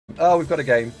Oh, we've got a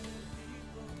game.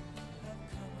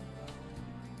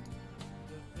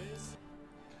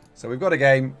 So we've got a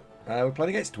game. We're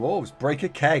playing against Dwarves. Break a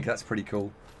keg. That's pretty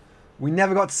cool. We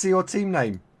never got to see your team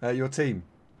name. Your team.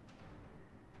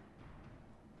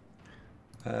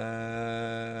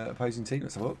 Opposing team.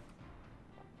 Let's have a look.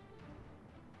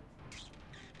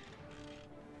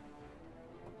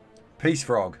 Peace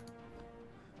Frog.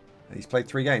 He's played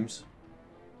 3 games.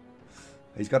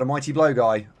 He's got a Mighty Blow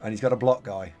guy, and he's got a Block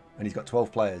guy, and he's got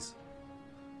 12 players.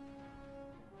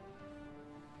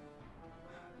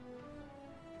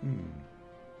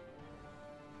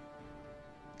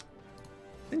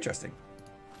 Interesting.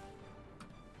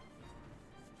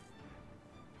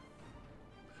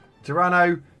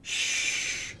 Tyranno.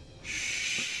 Shh.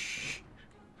 Shh.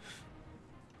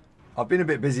 I've been a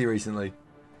bit busy recently.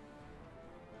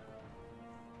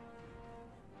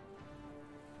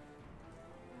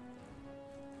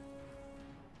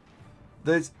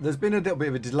 There's been a little bit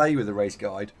of a delay with the race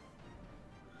guide.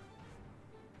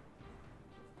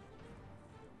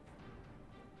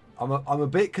 I'm a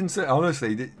bit concerned,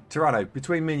 honestly, Tyranno,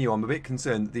 between me and you, I'm a bit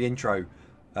concerned that the intro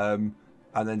and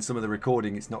then some of the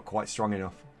recording, it's not quite strong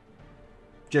enough.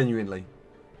 Genuinely.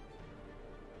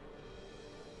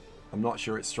 I'm not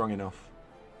sure it's strong enough.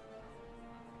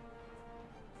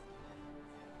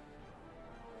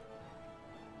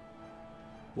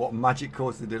 What magic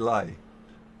caused the delay?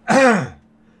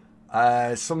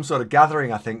 Some sort of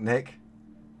gathering, I think, Nick.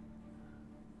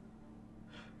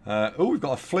 Oh, we've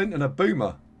got a flint and a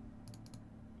boomer.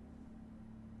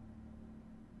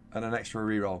 And an extra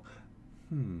reroll.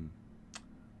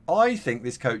 I think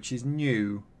this coach is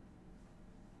new.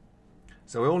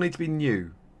 So we all need to be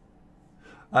new.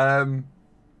 I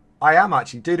am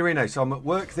actually, Deuterino, so I'm at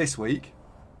work this week.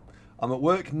 I'm at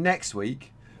work next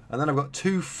week. And then I've got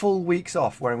 2 full weeks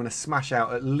off where I'm going to smash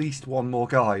out at least 1 more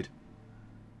guide.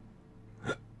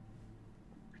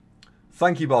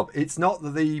 Thank you, Bob. It's not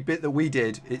the bit that we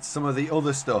did. It's some of the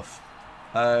other stuff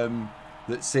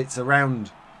that sits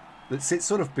around, that sits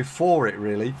sort of before it,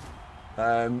 really.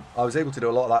 I was able to do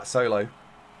a lot of that solo.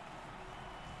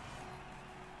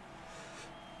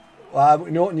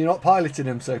 You're not piloting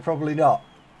him, so probably not.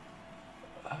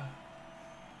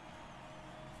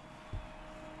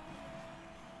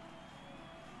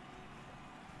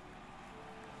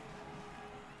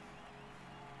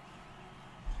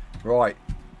 Right,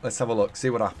 let's have a look,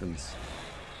 see what happens.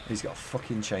 He's got a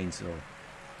fucking chainsaw.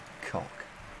 Cock.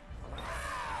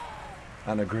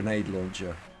 And a grenade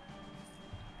launcher.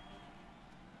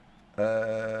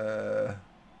 I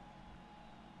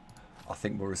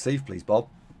think we'll receive, please, Bob.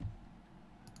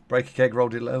 Break a keg,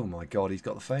 rolled it. Oh my god, he's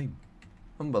got the fame.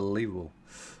 Unbelievable.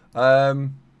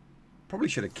 Probably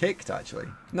should have kicked, actually.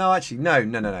 No, actually, no.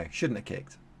 Shouldn't have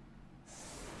kicked.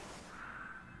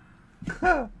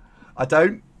 I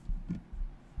don't.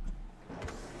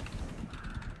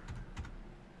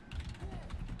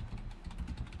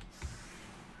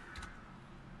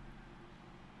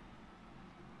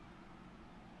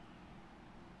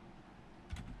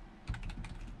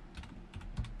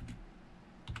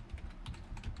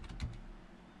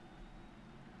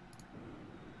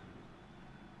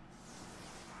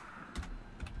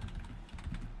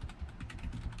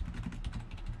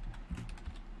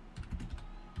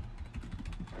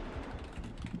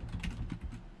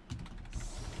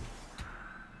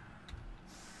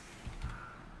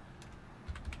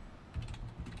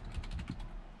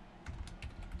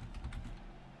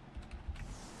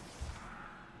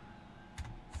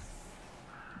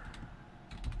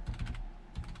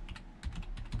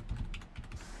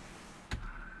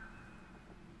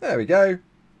 There we go. A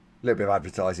little bit of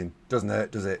advertising. Doesn't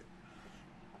hurt, does it?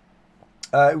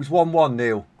 It was 1-1,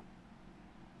 Neil.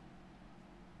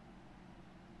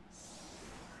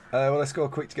 Well, let's go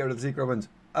quick to get rid of the secret weapons.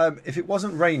 If it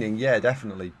wasn't raining, yeah,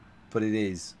 definitely. But it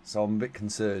is, so I'm a bit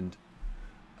concerned.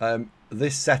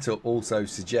 This setup also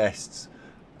suggests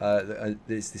that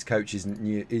this coach is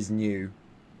new.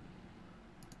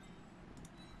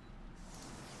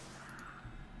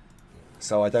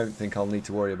 So I don't think I'll need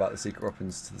to worry about the secret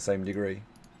weapons to the same degree.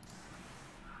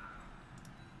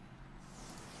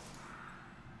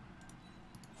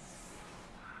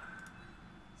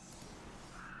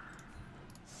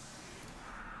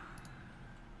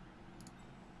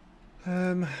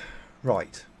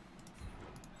 Right.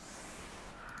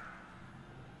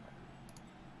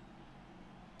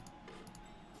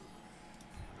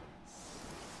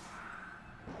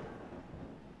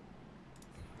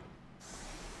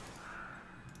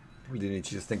 We do need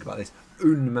to just think about this.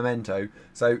 Un memento.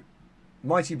 So,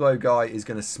 Mighty Blow guy is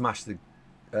going to smash the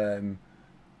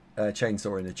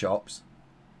chainsaw in the chops.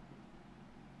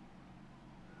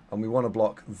 and we want to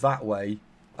block that way,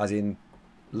 as in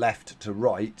left to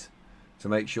right, to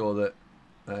make sure that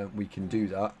we can do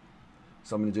that.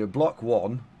 So I'm going to do a block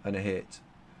 1 and a hit.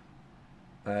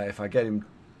 If I get him,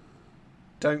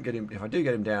 don't get him. If I do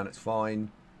get him down, it's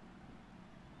fine.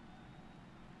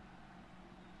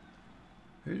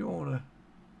 Who do I want to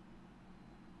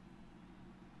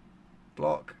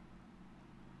block?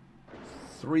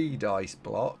 3 dice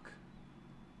block.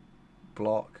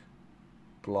 Block.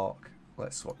 Block.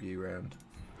 Let's swap you around.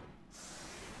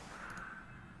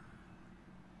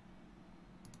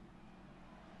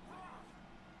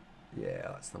 Yeah,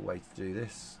 that's the way to do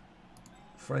this.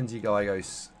 Frenzy guy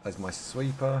goes as my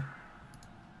sweeper.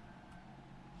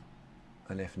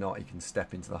 And if not, he can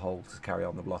step into the hole to carry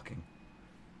on the blocking.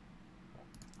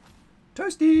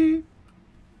 Toasty!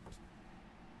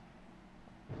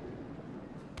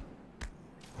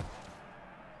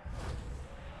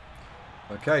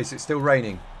 Okay, so it's still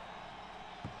raining.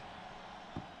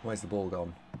 Where's the ball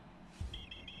gone?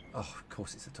 Oh, of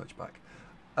course it's a touchback.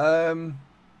 I'll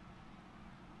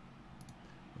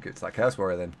get to that Chaos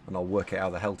Warrior then, and I'll work out how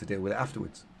the hell to deal with it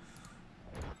afterwards.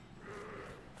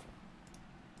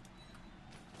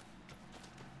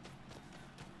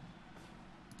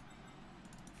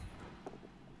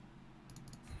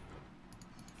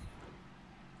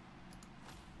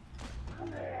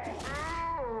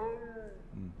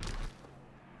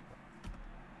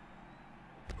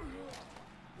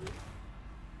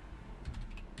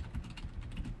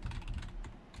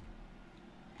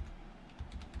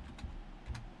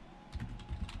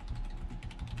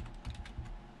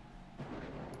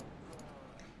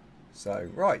 So,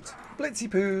 right, Blitzy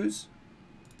Poos.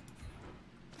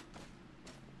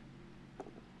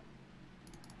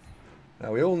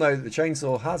 Now, we all know that the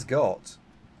chainsaw has got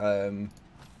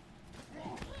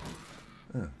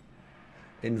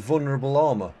invulnerable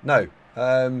armour. No.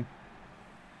 Where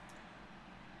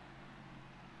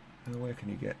can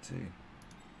you get to?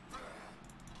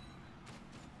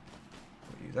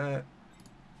 Put you there.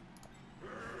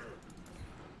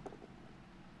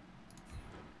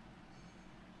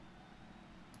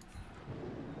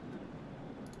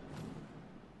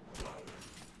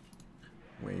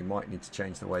 We might need to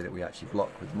change the way that we actually block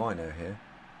with Mino here.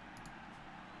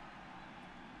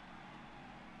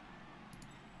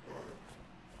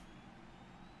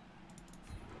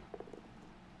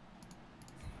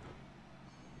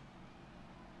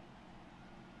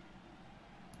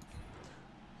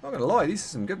 Not going to lie, these are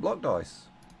some good block dice.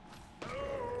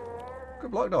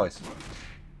 Good block dice.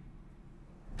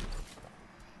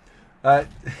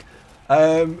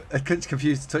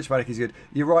 Confused, touchback is good.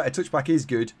 You're right, a touchback is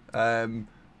good.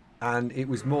 And it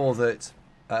was more that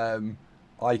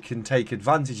I can take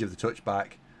advantage of the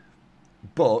touchback,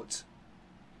 but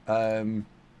I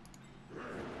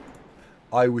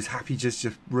was happy just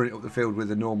to run it up the field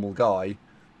with a normal guy.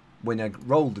 When I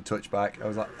rolled the touchback, I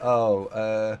was like,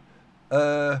 oh,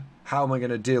 how am I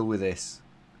going to deal with this?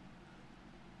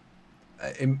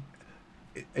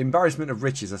 Embarrassment of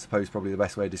riches, I suppose, probably the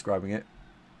best way of describing it.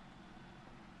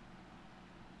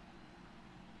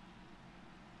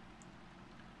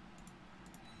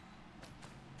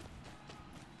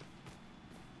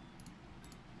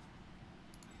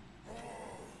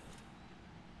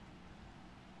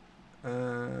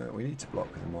 We need to block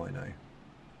with a Mino.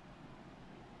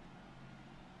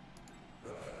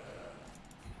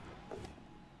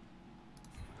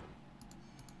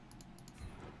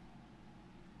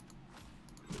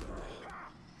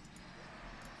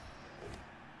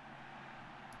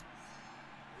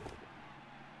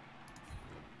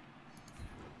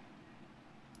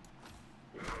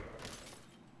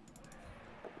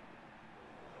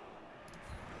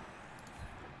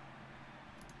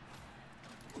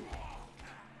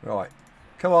 Right,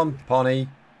 come on, Pony.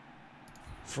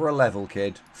 For a level,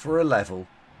 kid. For a level.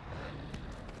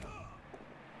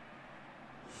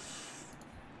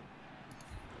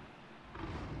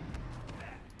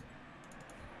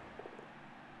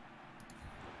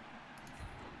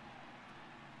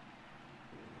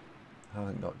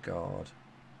 Haven't got guard.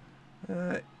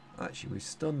 Actually, we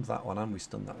stunned that one and we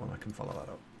stunned that one. I can follow that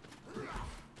up.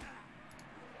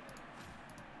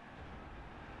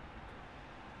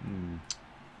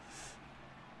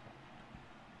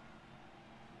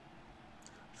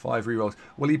 5 rerolls.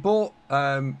 Well, he bought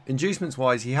inducements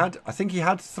wise. He had, I think he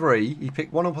had 3. He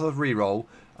picked one up with a reroll,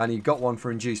 and he got one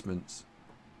for inducements.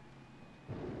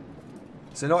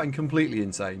 So not completely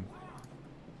insane.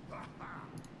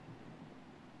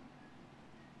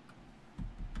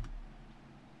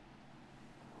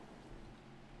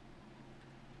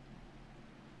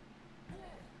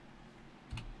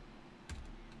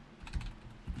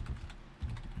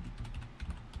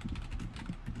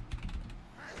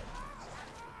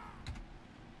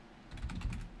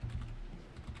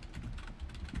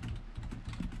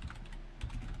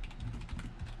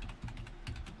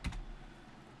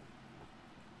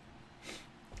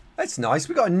 That's nice.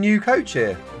 We got a new coach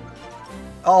here.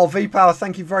 Oh, V-Power,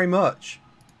 thank you very much.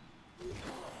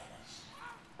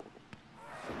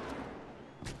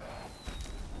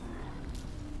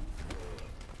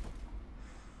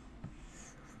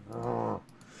 Oh.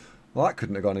 Well, that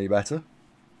couldn't have gone any better.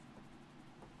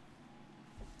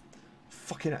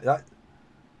 Fucking that.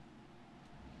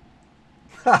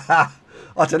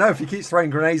 I don't know, if he keeps throwing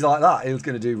grenades like that, he's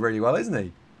going to do really well, isn't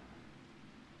he?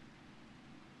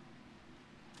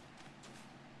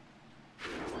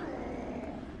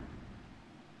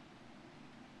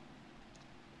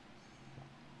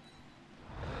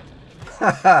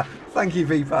 Thank you,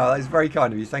 V-Power. That is very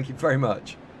kind of you. Thank you very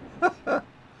much.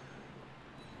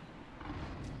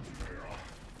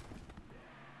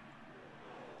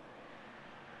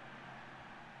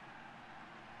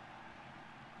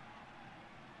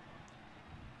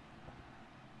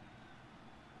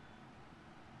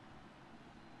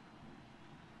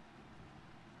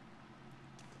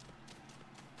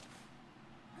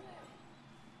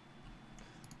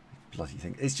 Bloody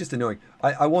thing. It's just annoying.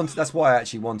 I wanted, that's why I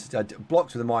actually wanted, I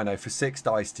blocked with a Mino for 6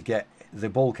 dice to get the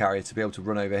ball carrier to be able to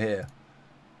run over here.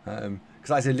 Because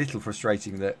that's a little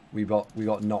frustrating that we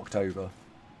got knocked over.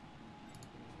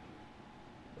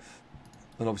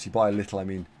 And obviously by a little I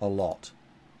mean a lot.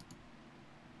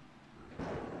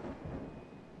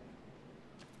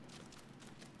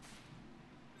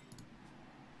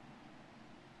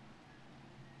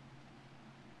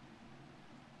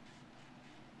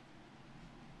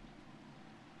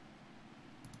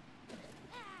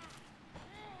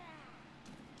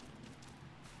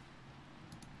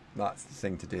 That's the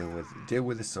thing to deal with. Deal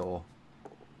with the saw.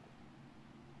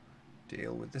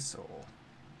 Deal with the saw.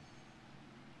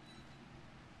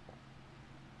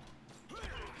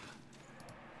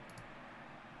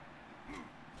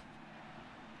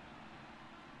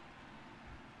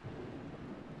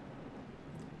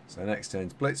 So next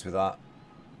turn's blitz with that.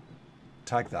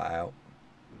 Tag that out.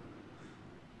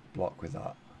 Block with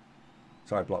that.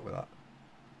 Sorry, block with that.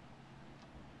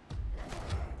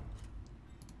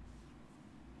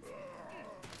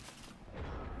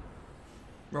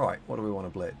 Right, what do we want to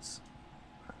blitz?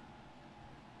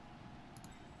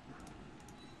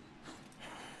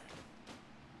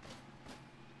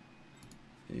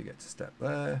 You get to step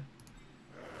there.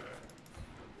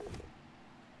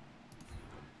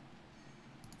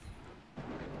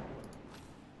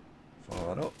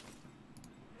 Follow that up.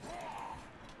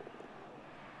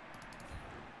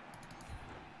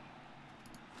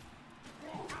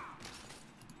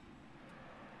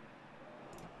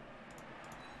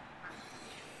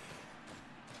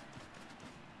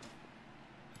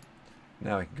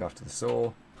 Now we can go after the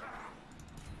saw.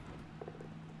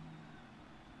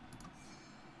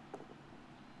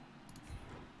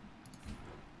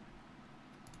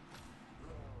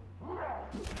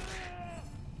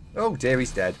 Oh dear,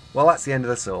 he's dead. Well, that's the end of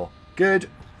the saw. Good.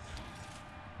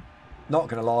 Not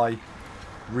gonna lie,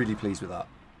 really pleased with that.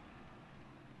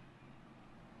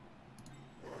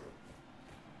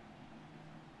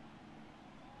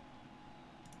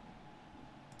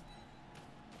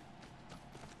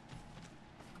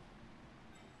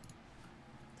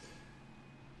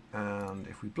 And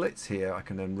if we blitz here, I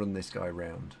can then run this guy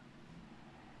round.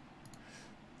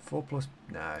 4+...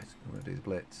 No, I'm going to do the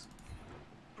blitz.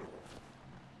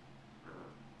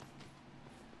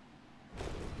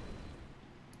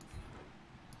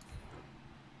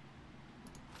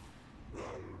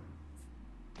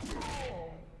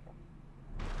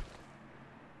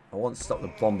 I want to stop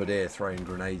the bombardier throwing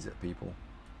grenades at people.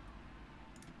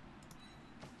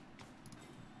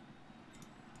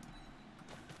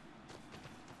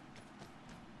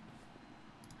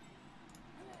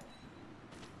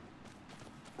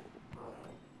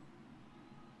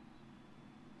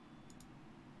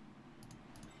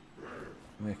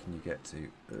 Where can you get to?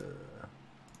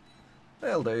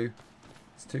 They'll do.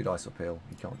 It's 2 dice uphill.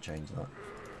 You can't change that.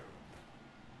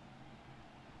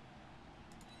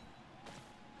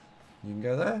 You can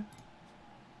go there.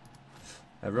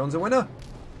 Everyone's a winner.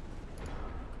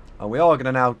 And we are going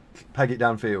to now peg it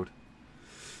downfield.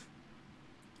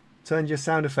 Turn your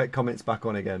sound effect comments back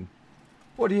on again.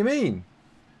 What do you mean?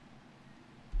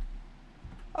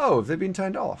 Oh, have they been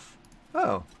turned off?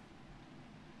 Oh.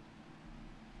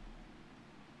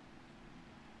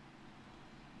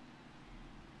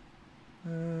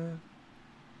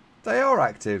 They are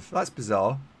active. That's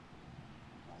bizarre.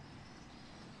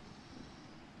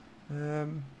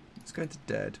 Let's go into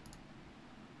dead.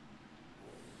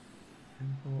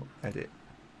 Import, edit.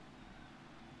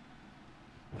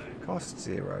 Cost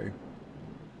 0.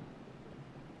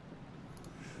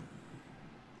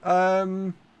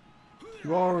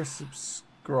 You are a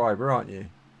subscriber, aren't you?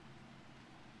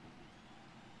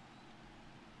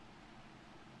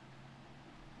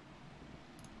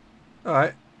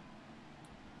 Alright.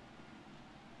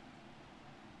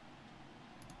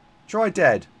 Try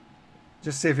dead.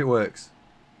 Just see if it works.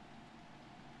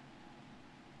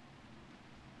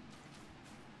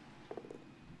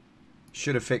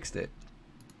 Should have fixed it.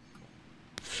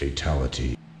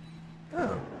 Fatality.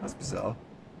 Oh, that's bizarre.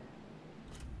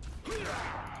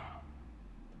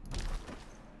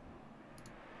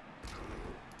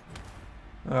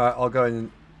 Alright, I'll go in.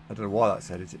 I don't know why that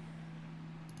said it.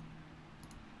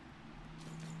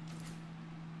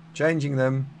 Changing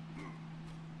them.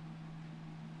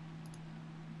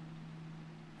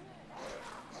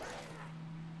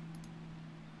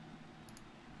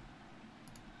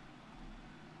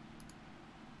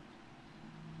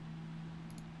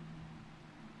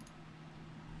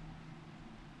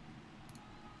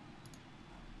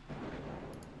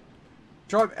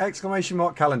 Try exclamation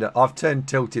mark calendar. I've turned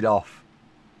tilted off.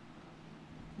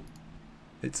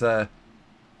 It's a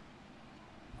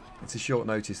short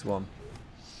notice one.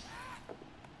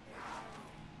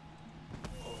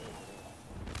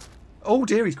 Oh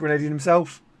dear, he's grenaded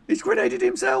himself. He's grenaded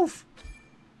himself.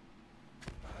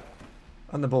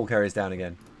 And the ball carrier's down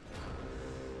again.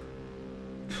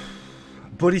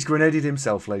 But he's grenaded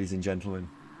himself, ladies and gentlemen.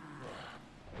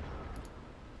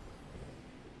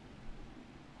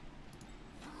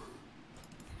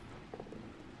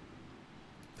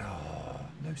 Oh,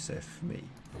 no save for me.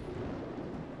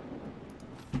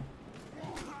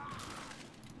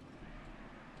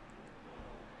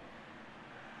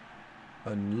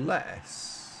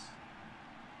 Unless...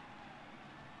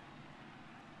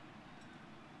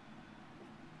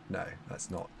 No, that's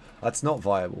not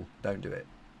viable. Don't do it.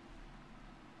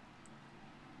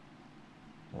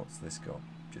 What's this got?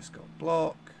 Just got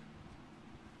block.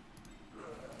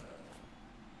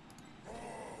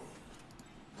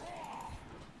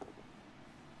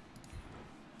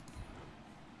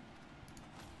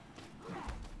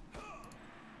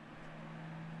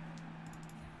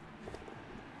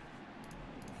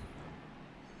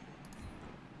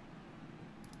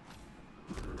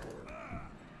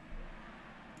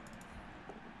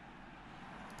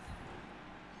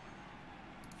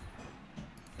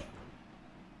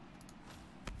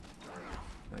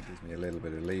 Gives me a little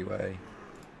bit of leeway.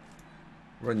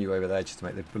 Run you over there just to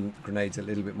make the grenades a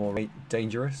little bit more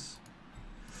dangerous.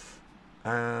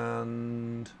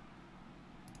 And...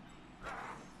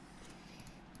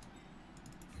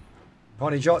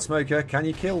 Pony Jot Smoker, can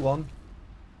you kill one?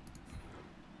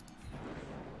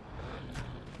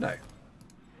 No.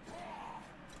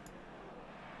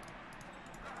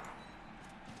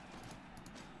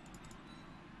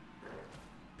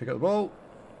 Pick up the ball.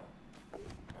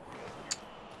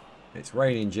 It's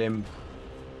raining, Jim.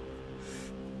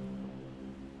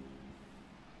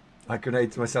 I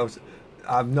grenade to myself.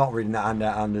 I'm not reading that hand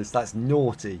out, Anders. That's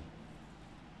naughty.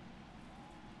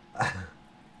 I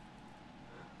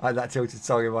had that tilted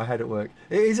song in my head at work.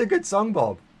 It is a good song,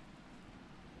 Bob.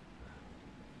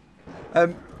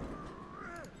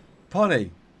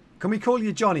 Pony, can we call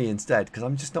you Johnny instead? Because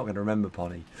I'm just not going to remember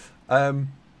Pony.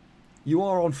 You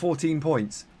are on 14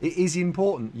 points. It is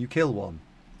important you kill one.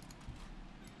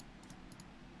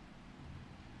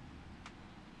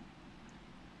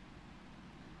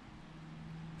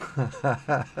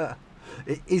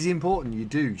 It is important you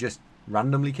do just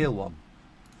randomly kill one.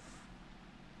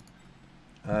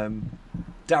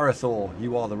 Darathor,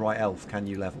 you are the right elf. Can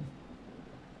you level?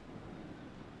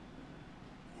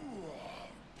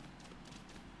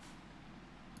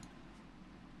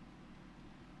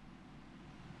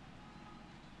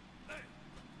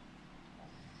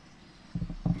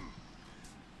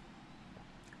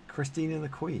 Christine and the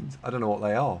Queens? I don't know what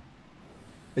they are.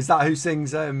 Is that who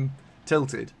sings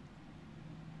Tilted?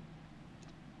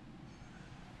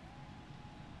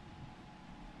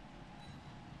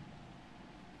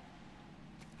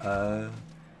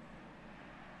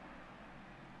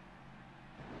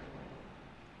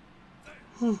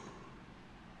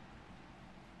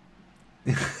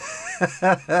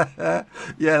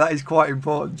 Yeah, that is quite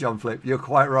important, John Flip. You're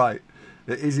quite right.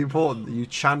 It is important that you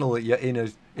channel at your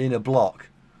inner block.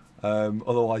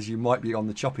 Otherwise, you might be on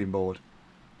the chopping board.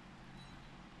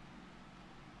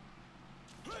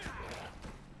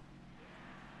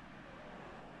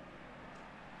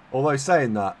 Although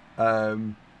saying that,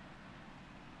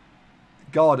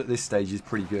 guard at this stage is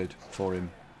pretty good for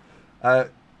him.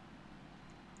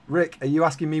 Rick, are you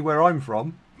asking me where I'm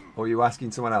from? Or are you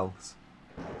asking someone else?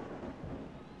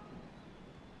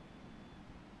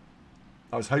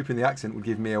 I was hoping the accent would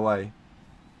give me away.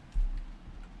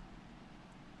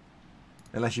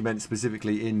 Unless you meant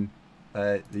specifically in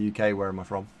the UK, where am I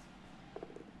from?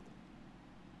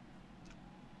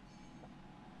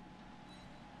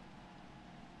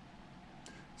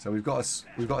 So we've got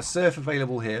a surf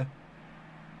available here.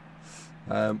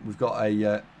 We've got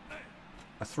a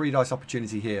 3 dice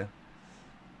opportunity here.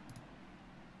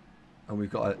 And we've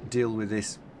got to deal with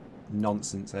this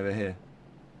nonsense over here.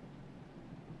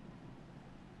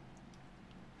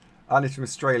 And it's from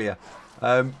Australia.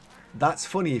 That's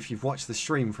funny if you've watched the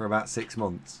stream for about 6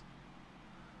 months.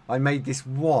 I made this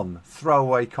one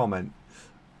throwaway comment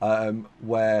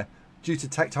where, due to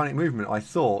tectonic movement, I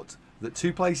thought that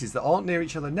 2 places that aren't near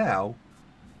each other now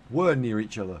were near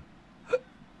each other.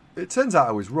 It turns out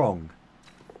I was wrong.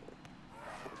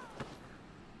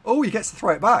 Oh, he gets to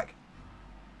throw it back.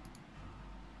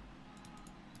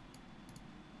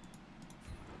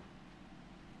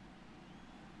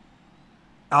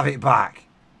 Have it back.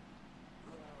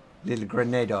 Little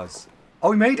grenados.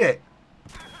 Oh, he made it.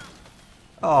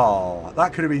 Oh,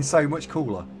 that could have been so much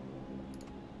cooler.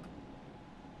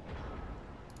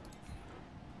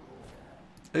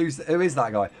 Who is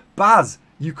that guy? Baz,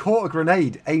 you caught a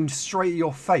grenade aimed straight at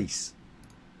your face.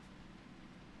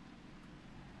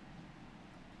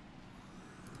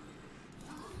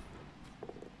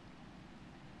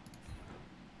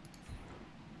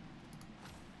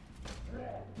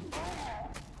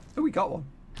 Oh, we got one.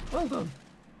 Well done.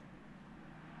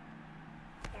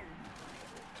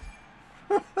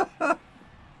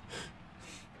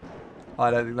 I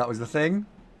don't think that was the thing.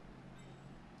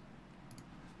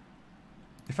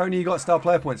 If only you got star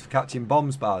player points for catching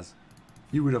bombs, Baz,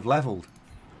 you would have levelled.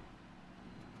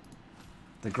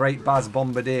 The great Baz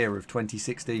Bombardier of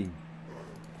 2016.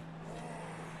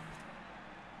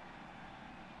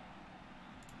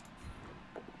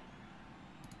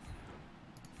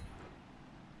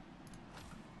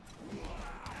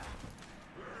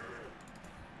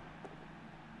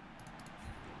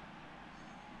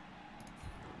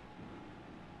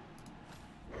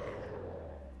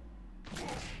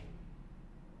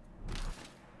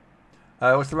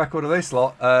 What's the record of this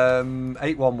lot?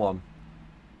 811.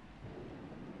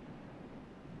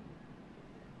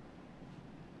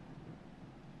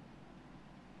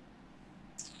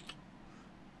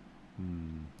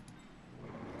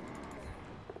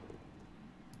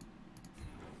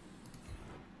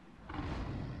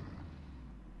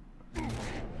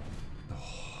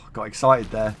 Oh, got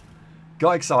excited there.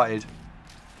 Got excited.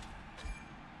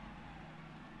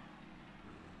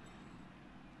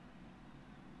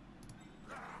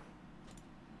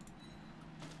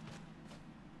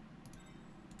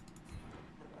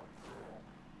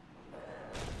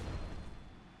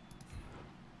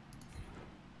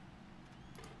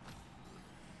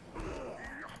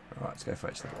 Let's go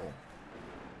fetch the ball.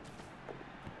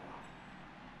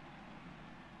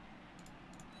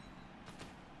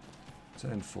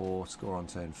 Turn 4, score on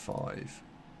turn 5.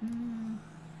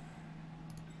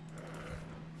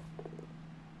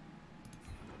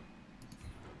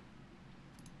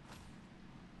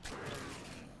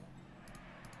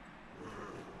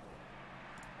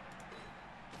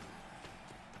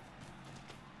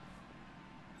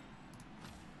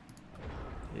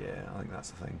 Yeah, I think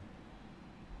that's the thing.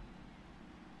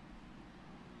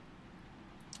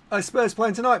 Spurs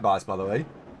playing tonight, Baz, by the way.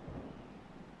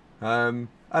 And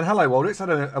hello, Waldix. I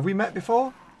don't know. Have we met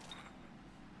before?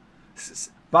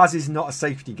 Baz is not a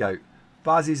safety goat.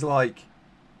 Baz is like...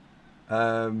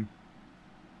 Baz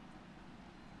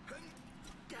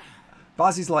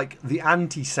is like the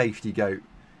anti-safety goat.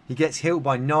 He gets hit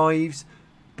by knives,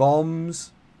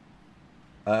 bombs,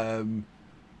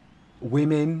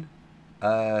 women,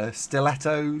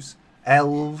 stilettos,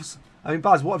 elves. I mean,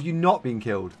 Baz, what have you not been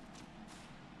killed?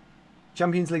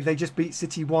 Champions League, they just beat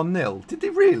City 1-0. Did they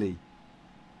really?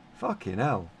 Fucking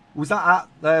hell. Was that at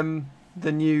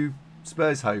the new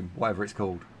Spurs home, whatever it's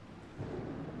called?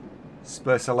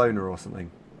 Spursalona or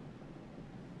something.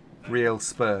 Real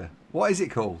Spur. What is it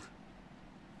called?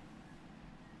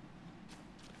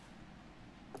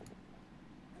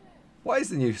 What is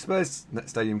the new Spurs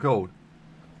stadium called?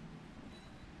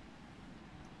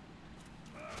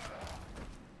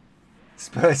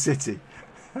 Spur City.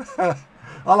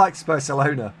 I like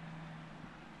Spursalona.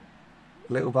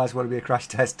 Little Baz want to be a crash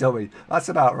test dummy. That's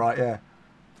about right, yeah.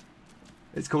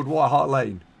 It's called White Hart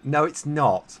Lane. No, it's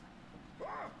not.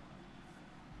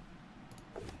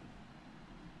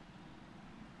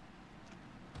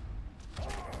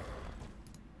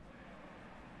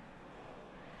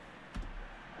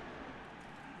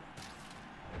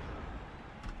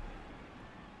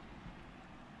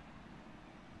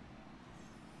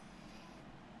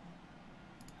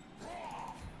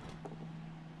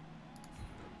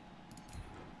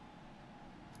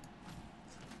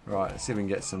 Right, let's see if we can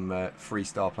get some free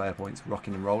star player points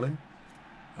rocking and rolling.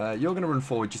 You're going to run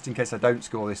forward just in case I don't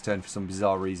score this turn for some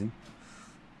bizarre reason.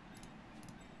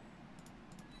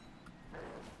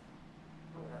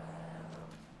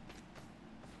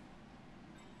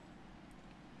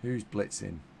 Who's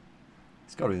blitzing?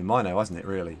 It's got to be the Mino, hasn't it,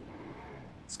 really?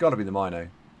 It's got to be the Mino.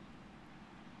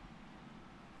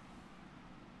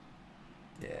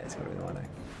 Yeah, it's got to be the Mino.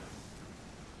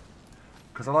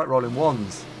 Because I like rolling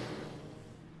ones.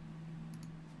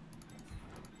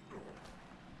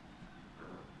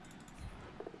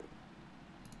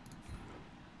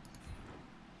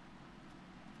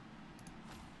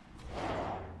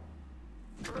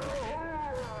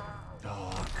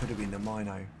 Oh, could have been the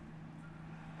Mino.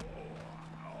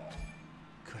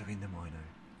 Could have been the Mino.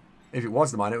 If it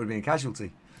was the Mino, it would have been a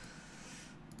casualty.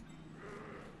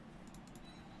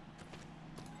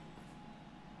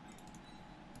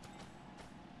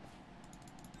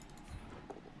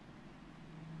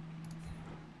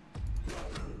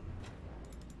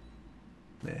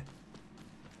 There.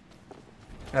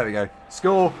 There we go.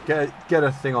 Score. Get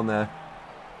a thing on there.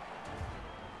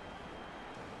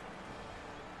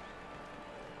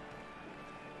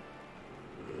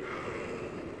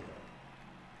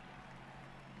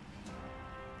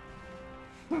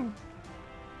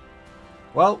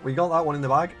 Well, we got that one in the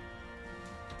bag.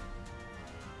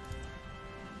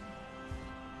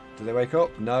 Do they wake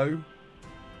up? No.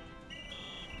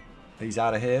 He's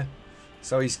out of here.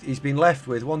 So he's been left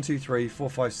with 1, 2, 3, 4,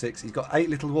 5, 6. He's got 8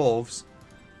 little dwarves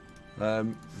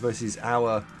versus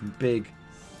our big,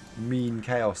 mean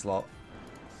chaos lot.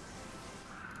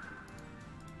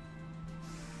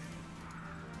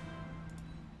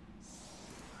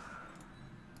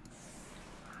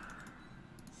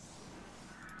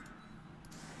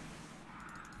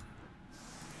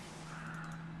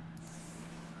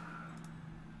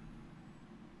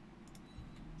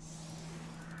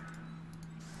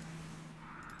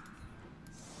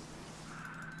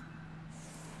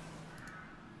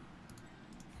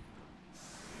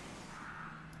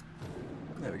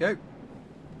 There we go.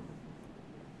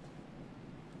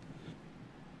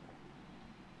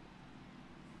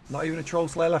 Not even a troll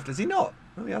slayer left, has he not?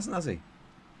 No, he hasn't, has he?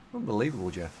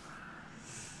 Unbelievable, Jeff.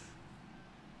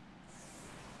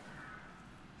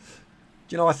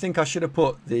 Do you know, I think I should have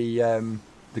put the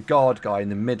guard guy in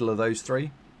the middle of those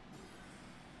three.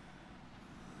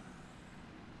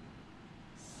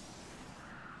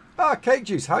 Ah, Cake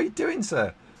Juice, how are you doing,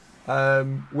 sir?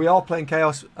 We are playing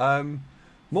Chaos.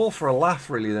 More for a laugh,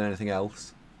 really, than anything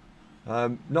else.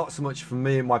 Not so much for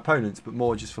me and my opponents, but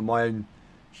more just for my own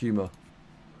humour.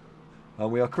 And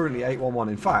we are currently 8-1-1.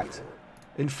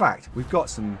 In fact, we've got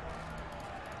some...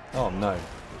 Oh, no.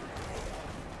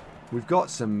 We've got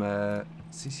some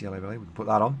CCL overlay. We can put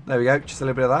that on. There we go. Just a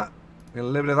little bit of that. A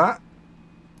little bit of that.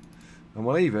 And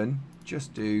we'll even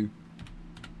just do...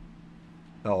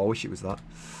 Oh, I wish it was that.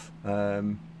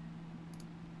 There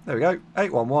we go.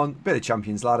 8-1-1. Bit of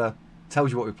Champions Ladder.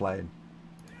 Tells you what we're playing.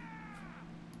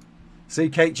 See,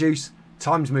 Cake Juice,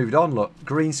 time's moved on. Look,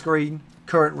 green screen,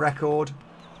 current record.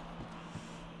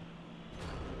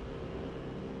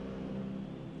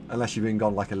 Unless you've been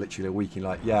gone like literally a week, you're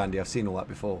like, yeah, Andy, I've seen all that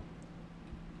before.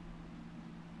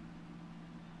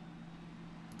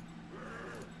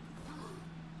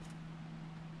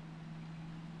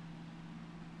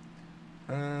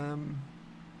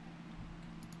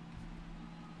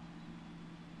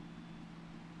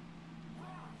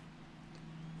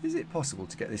 Is it possible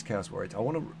to get this Chaos Warrior? I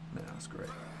want to... No, that's great.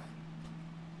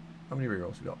 How many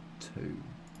rerolls we got? 2.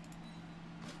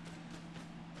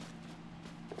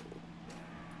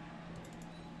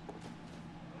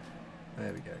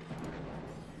 There we go.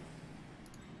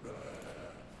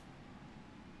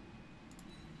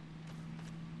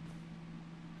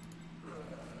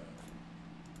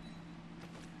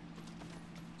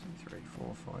 Two, 3,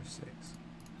 4, 5, 6.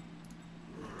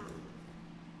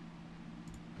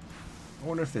 I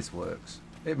wonder if this works.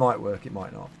 It might work, it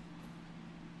might not.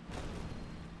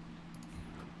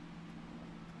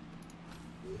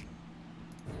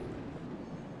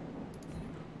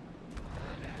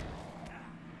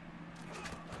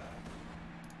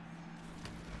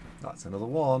 That's another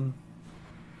one.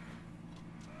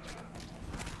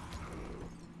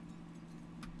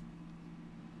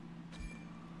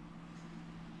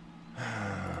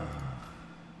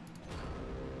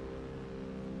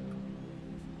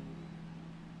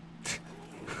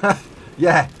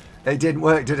 Yeah, it didn't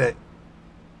work, did it?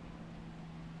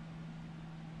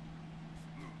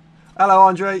 Hello,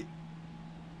 Andre.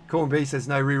 Corn B says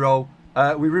no reroll.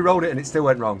 We re-rolled it and it still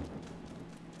went wrong.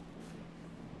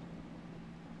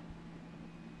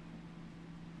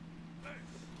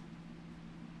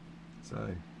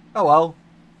 So, oh well.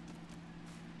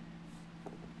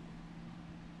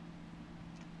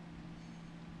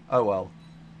 Oh well.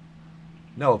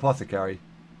 No apothecary.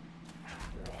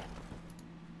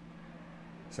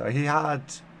 So he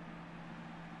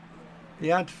He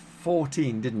had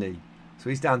 14, didn't he? So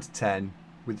he's down to 10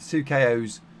 with 2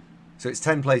 KOs. So it's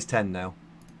 10 plays 10 now.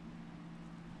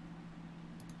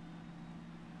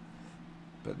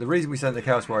 But the reason we sent the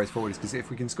Chaos Warriors forward is because if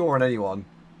we can score on anyone,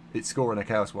 it's scoring a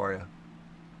Chaos Warrior.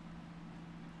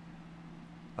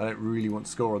 I don't really want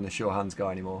to score on the sure hands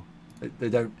guy anymore.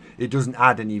 It doesn't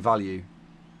add any value.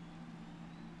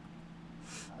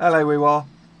 Hello, Weewa.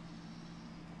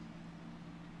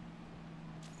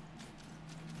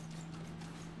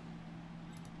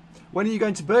 When are you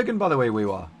going to Bergen, by the way,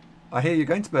 Weewa? I hear you're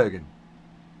going to Bergen.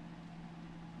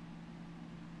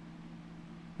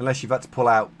 Unless you've had to pull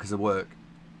out because of work.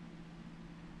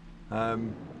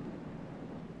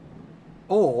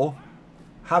 Or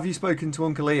have you spoken to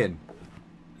Uncle Ian?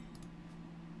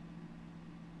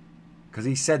 Because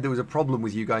he said there was a problem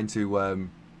with you going to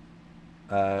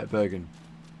Bergen.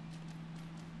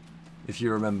 If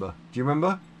you remember. Do you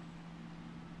remember?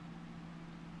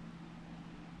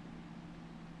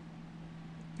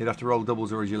 You'd have to roll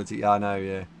doubles or agility. Yeah, I know,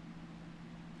 yeah.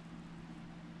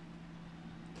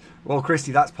 Well,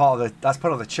 Christy, that's part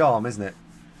of the charm, isn't it?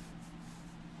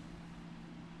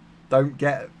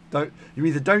 You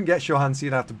either don't get sure hands so you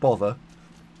don't have to bother,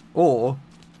 or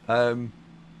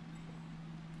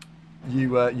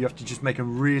you have to just make a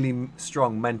really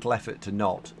strong mental effort to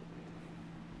not.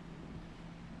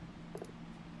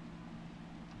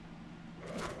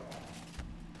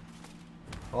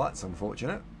 Well, that's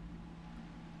unfortunate.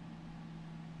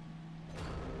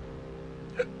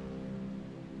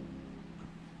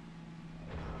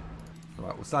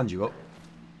 Alright, we'll stand you up.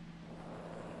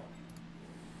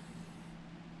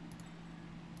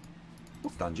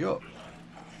 We'll stand you up.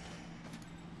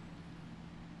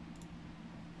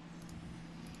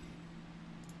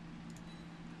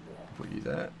 Put you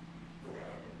there.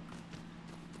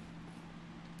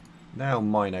 Now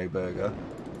Mino Burger.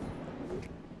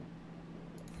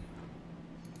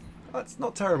 That's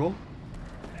not terrible.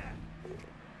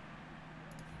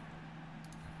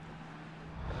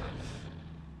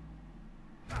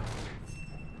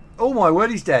 Oh my word,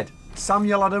 he's dead.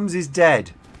 Samuel Adams is dead.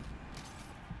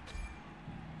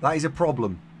 That is a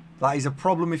problem. That is a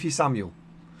problem if you're Samuel.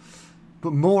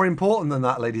 But more important than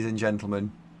that, ladies and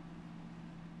gentlemen.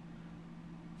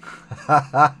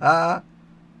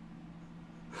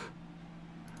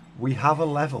 We have a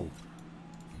level.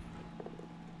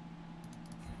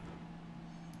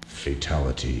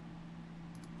 Fatality.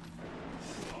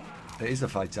 It is a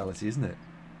fatality, isn't it?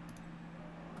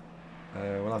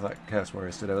 We'll have that Chaos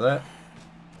Warrior stood over there.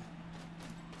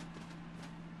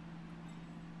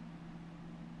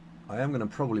 I am going to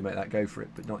probably make that go for it,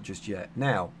 but not just yet.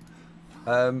 Now,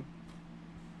 I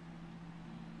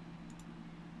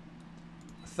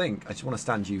think I just want to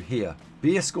stand you here.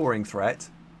 Be a scoring threat.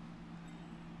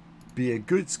 Be a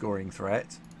good scoring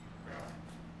threat.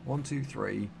 1, 2,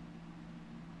 3,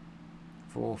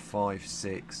 4, 5,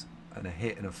 6, and a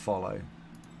hit and a follow.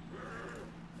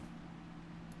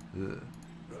 Ugh.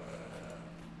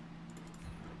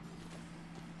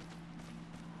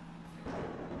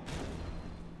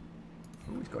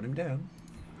 Oh, he's got him down.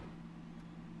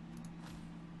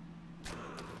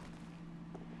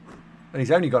 And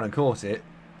he's only gone and caught it.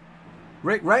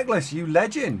 Rick Reckless, you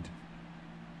legend.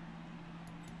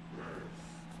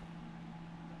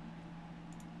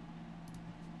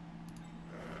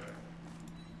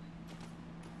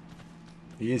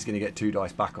 He is going to get 2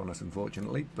 dice back on us,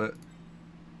 unfortunately, but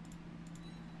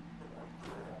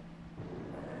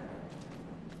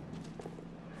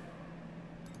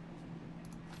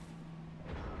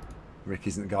Rick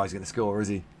isn't the guy who's going to score, is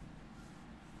he?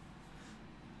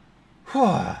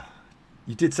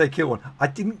 You did say kill one. I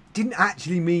didn't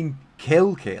actually mean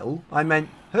kill. I meant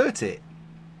hurt it.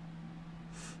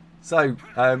 So,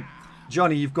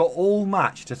 Johnny, you've got all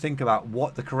match to think about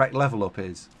what the correct level up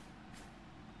is.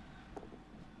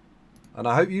 And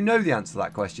I hope you know the answer to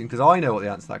that question, because I know what the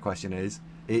answer to that question is.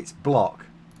 It's block.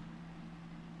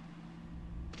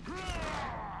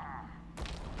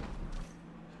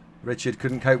 Richard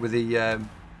couldn't cope with the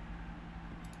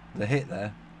hit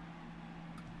there.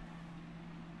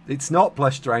 It's not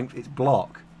plus strength, it's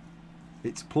block.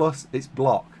 It's plus, it's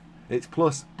block. It's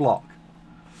plus block.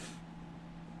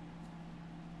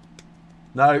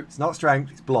 No, it's not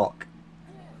strength, it's block.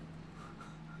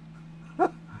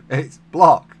 It's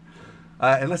block.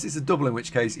 Unless it's a double, in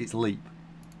which case it's leap.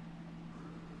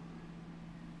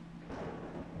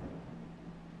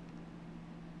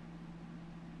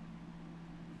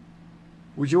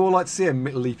 Would you all like to see a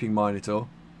leaping Minotaur?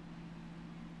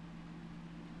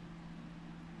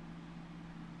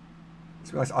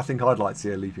 I think I'd like to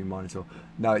see a leaping Minotaur.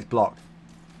 No, it's blocked.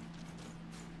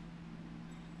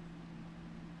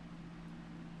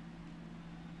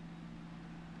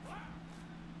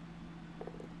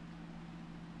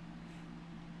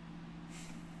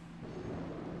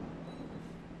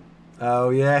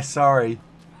 Oh, yeah, sorry.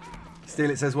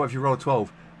 Still, it says, what if you roll a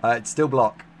 12? It's still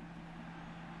block.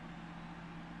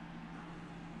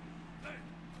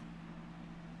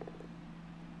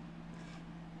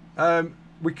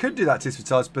 We could do that tis for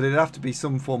tats, but it'd have to be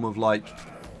some form of, like,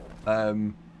 I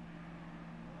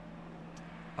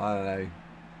don't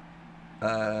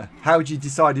know. How would you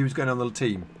decide who was going on the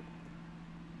team?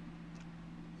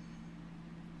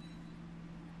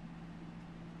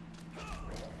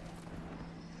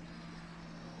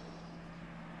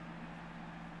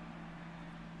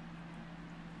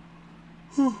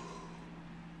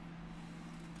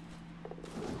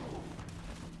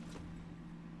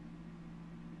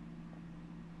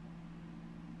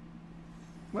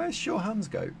 Where's Sure Hands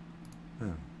go?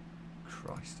 Oh,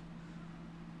 Christ.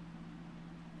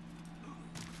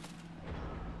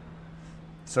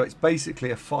 So it's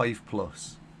basically a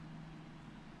 5+.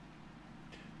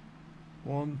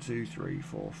 1, 2, 3,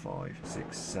 4, 5,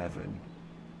 6, 7.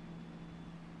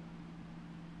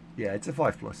 Yeah, it's a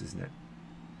 5+, isn't it?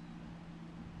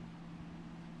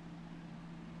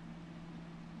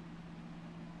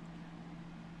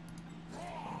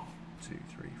 Two,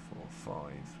 three, four,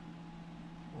 5.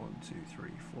 1, 2, 3,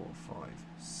 4, 5,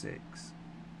 6.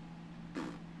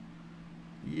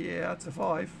 Yeah, that's a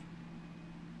 5.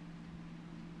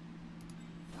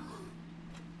 3,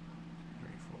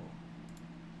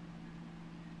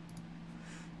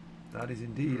 4. That is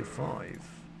indeed a 5.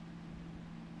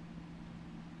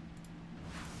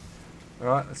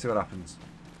 Alright, let's see what happens.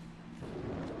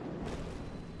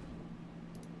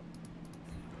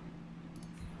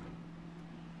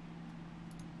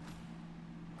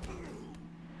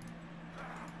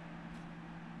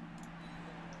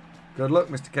 Good luck,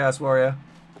 Mr. Chaos Warrior.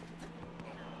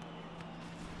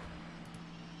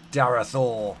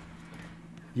 Darathor.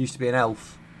 Used to be an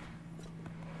elf.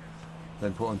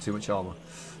 Then put on too much armour.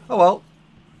 Oh well.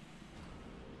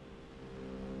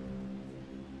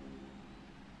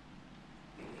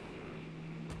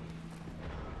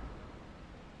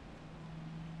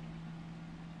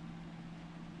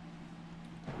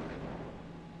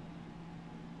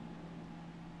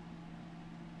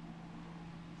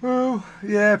 Oh,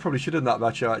 yeah, probably should have done that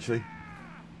match actually.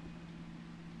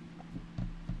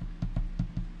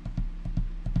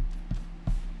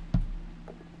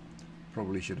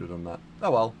 Probably should have done that.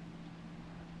 Oh well.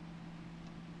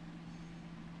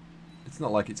 It's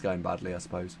not like it's going badly, I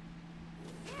suppose.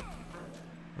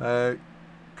 Canal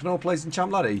plays in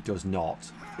Champ Ladder? He does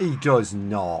not. He does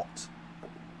not.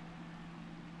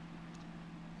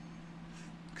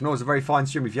 Knorr's a very fine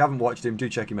streamer. If you haven't watched him, do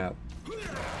check him out.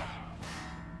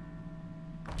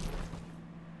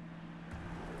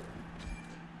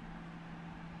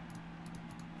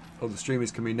 Other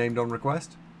streamers can be named on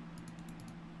request.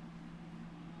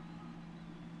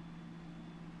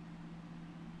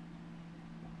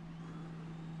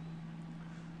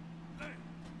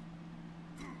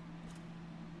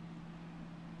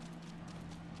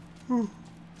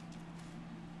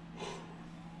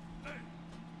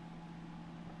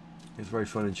 It's very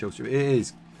fun and chill. It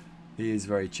is. He is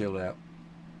very chilled out.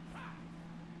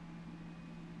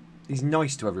 He's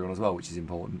nice to everyone as well, which is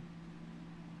important.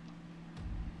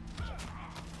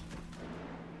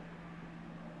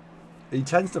 He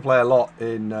tends to play a lot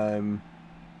in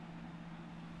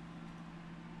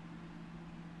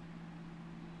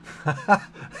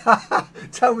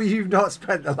Tell me you've not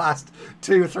spent the last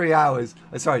 2 or 3 hours,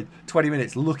 sorry, 20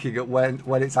 minutes looking at when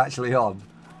it's actually on.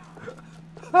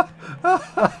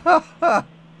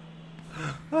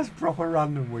 That's proper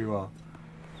random we were.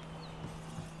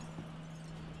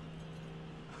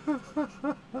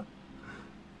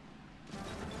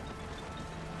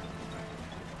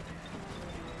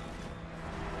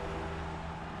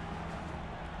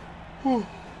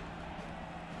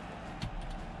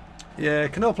 Yeah,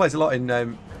 Canal plays a lot in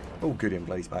oh, good, in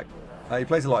Blaze back. He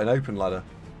plays a lot in open ladder.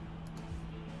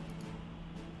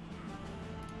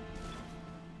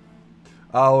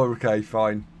 Oh, okay,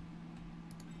 fine.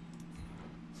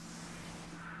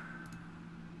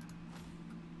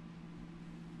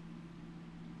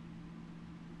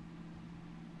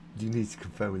 You need to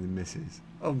confirm with the missus.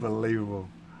 Unbelievable.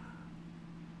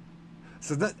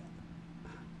 So that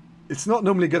it's not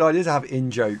normally a good idea to have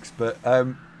in jokes, but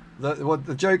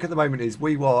the joke at the moment is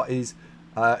Weewar is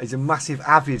a massive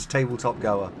avid tabletop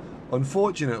goer.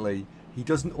 Unfortunately, he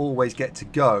doesn't always get to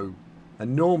go,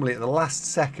 and normally at the last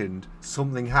second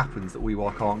something happens that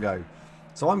Weewar can't go.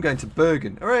 So I'm going to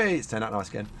Bergen. Hooray! It's turned out nice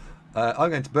again. I'm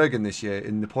going to Bergen this year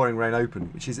in the Pouring Rain Open,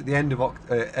 which is at the end of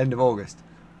August.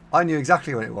 I knew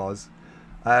exactly when it was,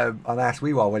 and I asked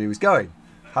Weewar when he was going,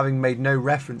 having made no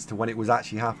reference to when it was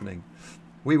actually happening.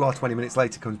 Weewar 20 minutes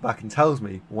later comes back and tells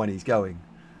me when he's going,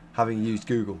 having used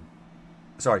Google.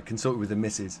 Sorry, consulted with the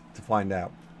missus to find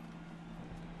out.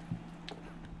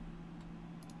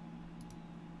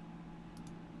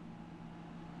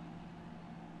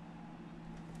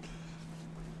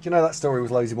 Do you know that story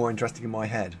was loads more interesting in my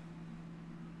head?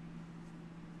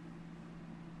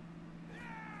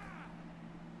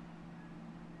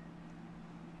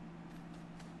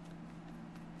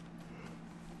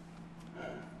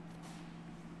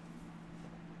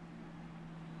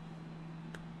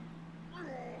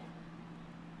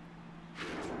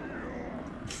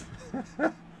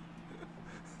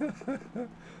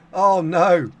 Oh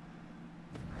no!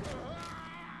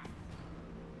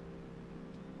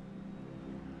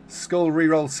 Skull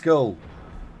reroll skull.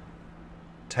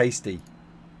 Tasty.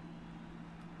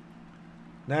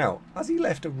 Now, has he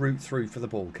left a route through for the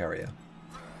ball carrier?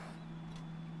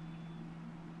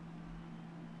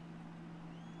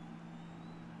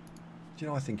 Do you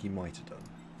know, I think he might have done.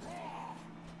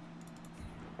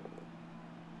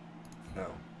 No.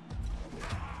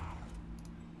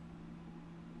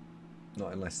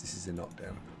 Not unless this is a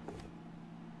knockdown.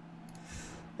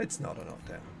 It's not a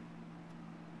knockdown.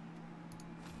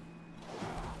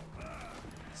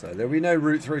 So there'll be no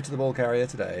route through to the ball carrier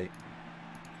today.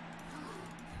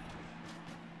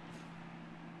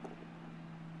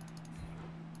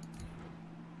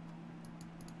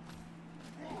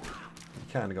 You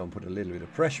can go and put a little bit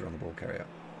of pressure on the ball carrier.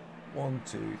 1,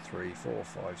 2, 3, 4,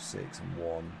 5, 6, and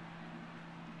 1.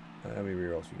 How many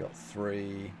rerolls? We got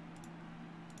 3.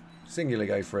 Singular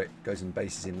go for it. Goes and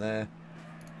bases him there.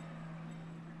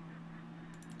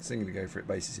 Singular go for it.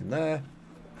 Bases him there.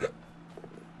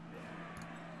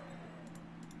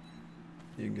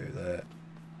 You can go there.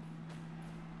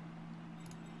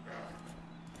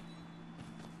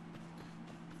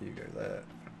 You go there.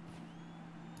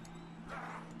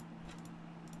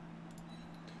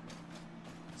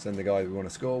 Send the guy that we want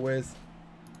to score with.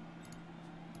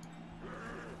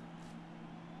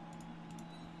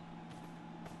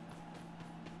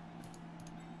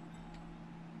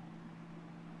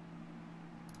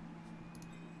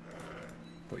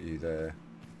 Put you there.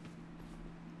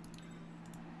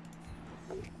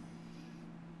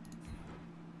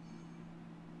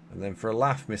 And then for a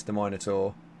laugh, Mr.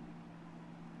 Minotaur.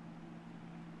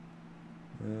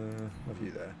 Have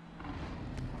you there?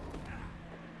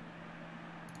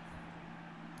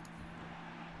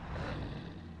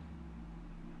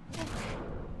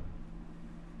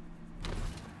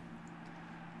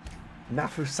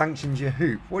 NAF sanctioned your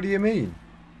hoop. What do you mean?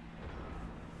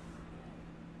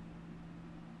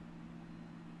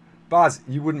 Baz,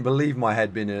 you wouldn't believe my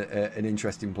head being an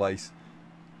interesting place.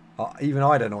 Even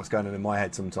I don't know what's going on in my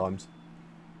head sometimes.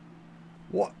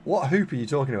 What hoop are you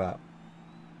talking about?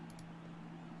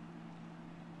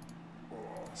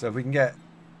 So if we can get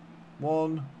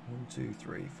 1, 2,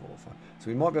 3, 4, 5. So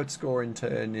we might be able to score in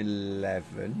turn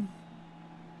 11.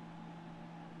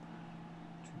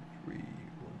 2, 3, 1,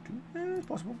 2.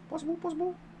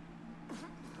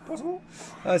 Possible.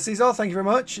 Cesar, thank you very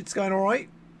much. It's going all right.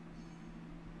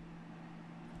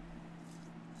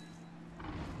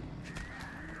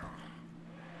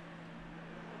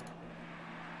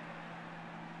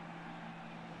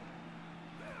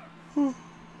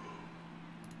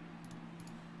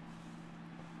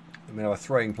 I mean, I was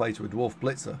throwing play to a Dwarf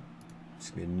Blitzer. It's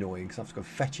going to be annoying because I have to go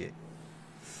fetch it.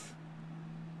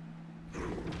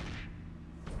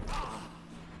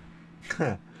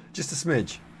 Just a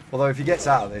smidge. Although if he gets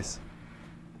out of this,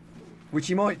 which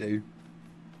he might do,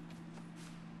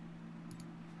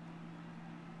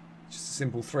 just a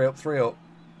simple 3 up, 3 up.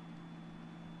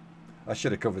 I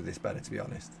should have covered this better, to be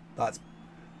honest. That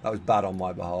was bad on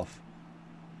my behalf.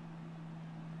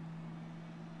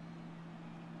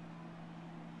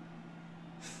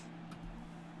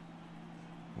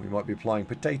 We might be applying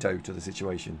potato to the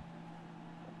situation.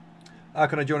 How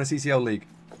can I join a CCL league?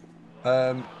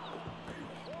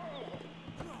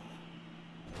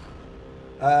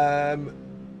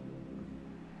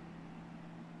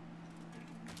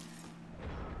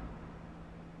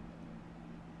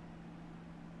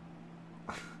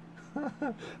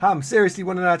 Ham, seriously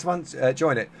want to know how to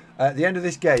join it. At the end of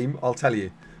this game, I'll tell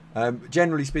you.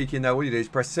 Generally speaking, though, all you do is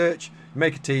press search,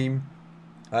 make a team,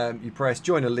 you press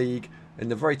join a league. In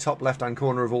the very top left-hand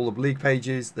corner of all the league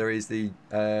pages, there is the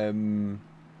thing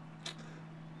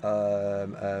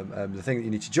that you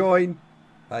need to join.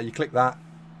 You click that,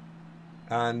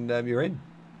 and you're in.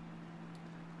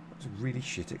 That was a really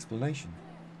shit explanation.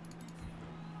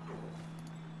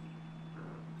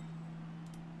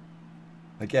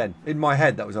 Again, in my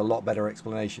head, that was a lot better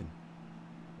explanation.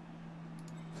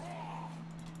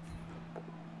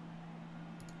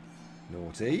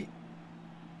 naughty.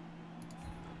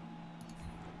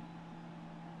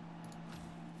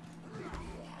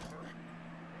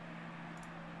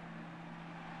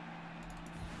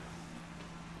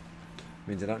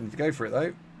 Means I don't need to go for it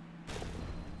though.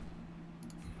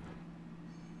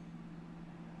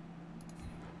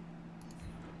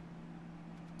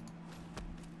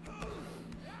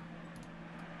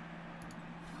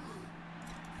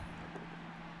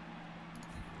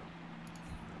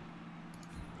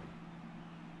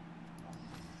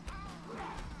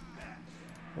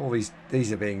 All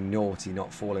these are being naughty,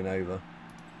 not falling over.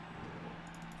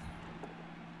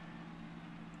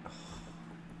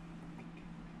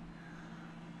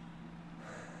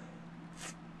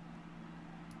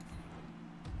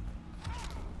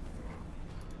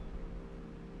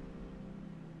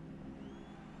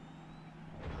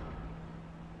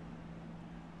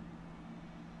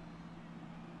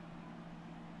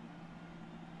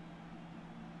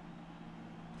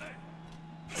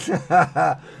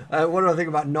 What do I think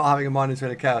about not having a Minotaur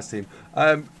in a Chaos team?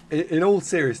 In all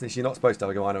seriousness, you're not supposed to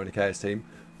have a Minotaur in a Chaos team.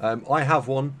 I have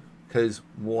one, because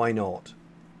why not?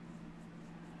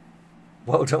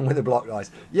 Well done with the block,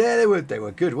 guys. Yeah, they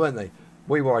were good, weren't they?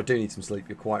 Weewar, I do need some sleep.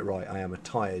 You're quite right. I am a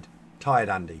tired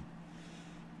Andy.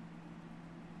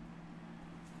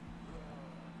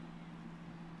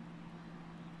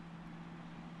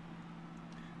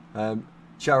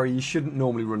 Cherry, you shouldn't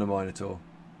normally run a Minotaur.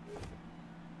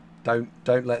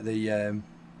 Don't let the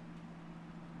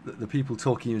people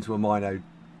talking you into a Mino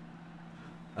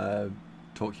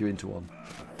talk you into one.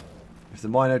 If the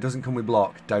Mino doesn't come with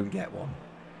block, don't get one.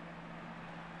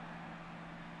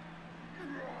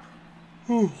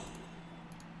 Oh.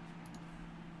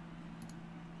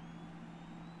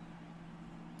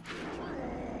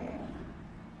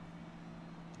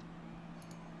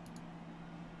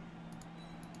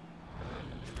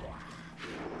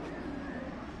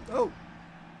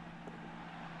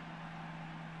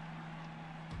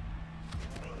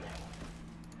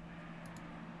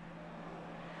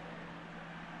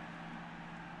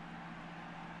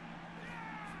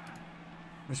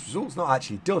 This result's not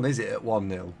actually done, is it, at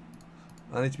 1-0?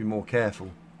 I need to be more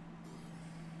careful.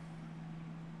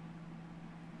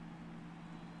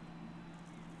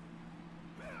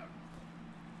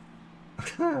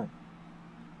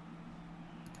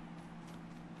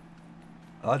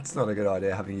 That's not a good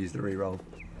idea, having used the reroll.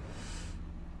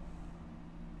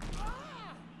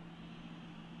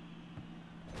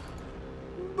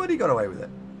 But he got away with it.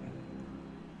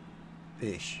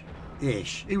 Ish.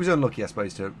 He was unlucky, I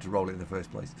suppose, to roll it in the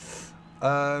first place.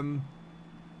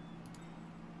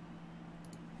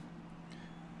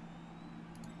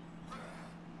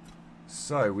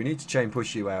 So, we need to chain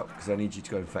push you out, because I need you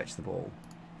to go and fetch the ball.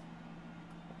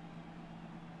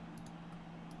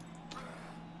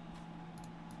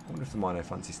 I wonder if the Mino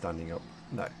fancies standing up.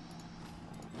 No.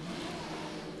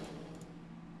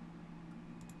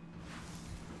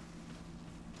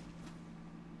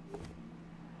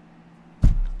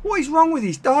 What is wrong with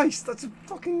these dice? That's a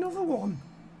fucking another one.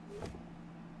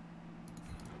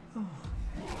 Oh.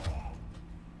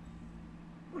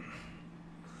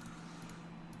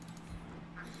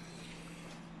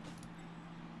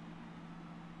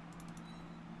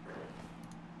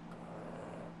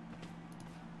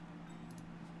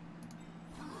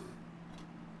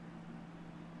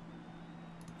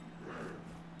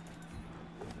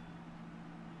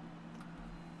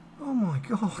 Oh my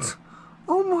god.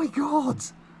 Oh my god.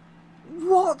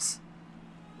 What?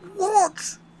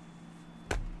 What?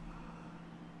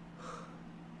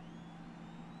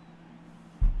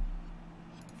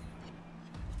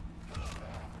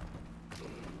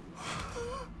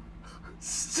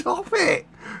 Stop it!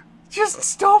 Just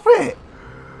stop it!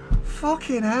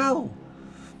 Fucking hell!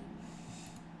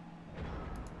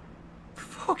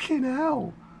 Fucking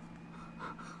hell!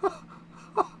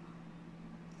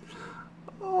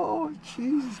 Oh,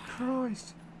 Jesus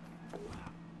Christ.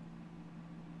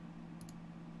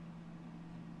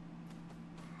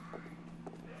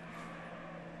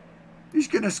 He's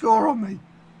going to score on me.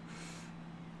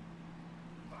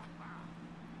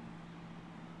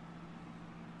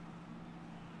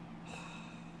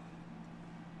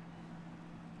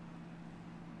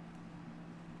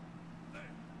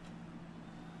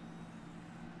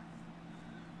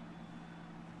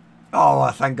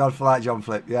 Oh, thank God for that, John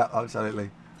Flip. Yeah, absolutely.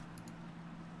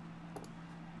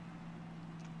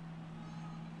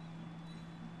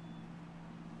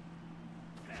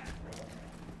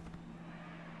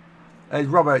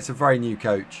 Robert's a very new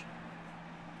coach.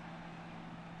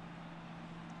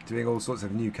 Doing all sorts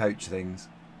of new coach things.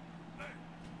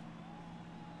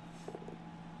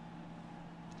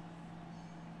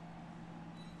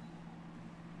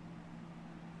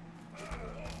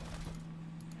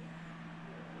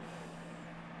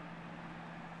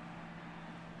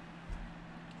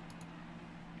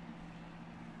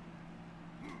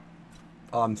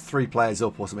 I'm 3 players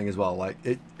up or something as well. Like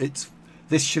it's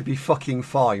this should be fucking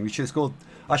fine. We should have scored.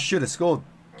 I should have scored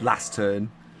last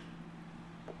turn.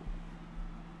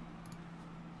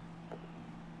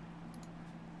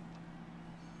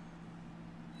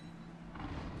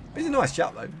 He's a nice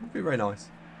chap though. He'd be very nice.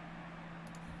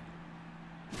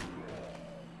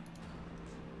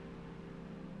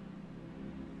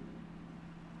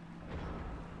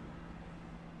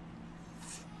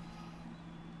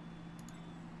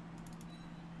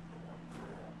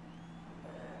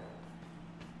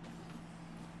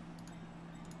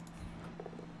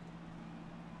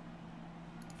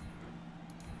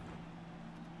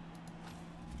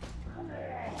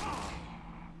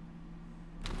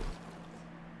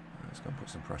 Put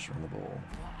some pressure on the ball.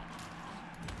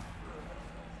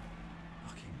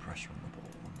 Fucking pressure on the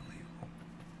ball. Unbelievable.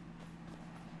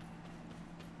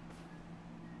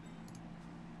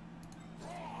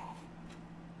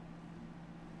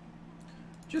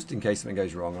 Just in case something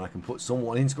goes wrong and I can put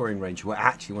someone in scoring range who I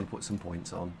actually want to put some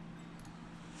points on.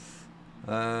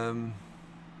 Let's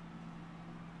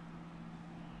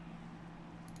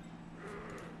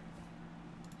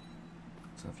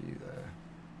have you there.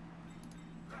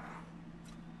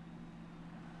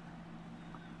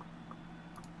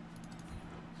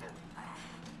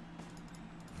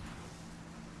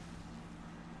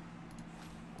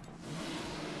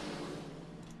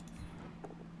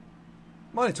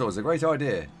 Minotaur is a great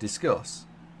idea. Discuss.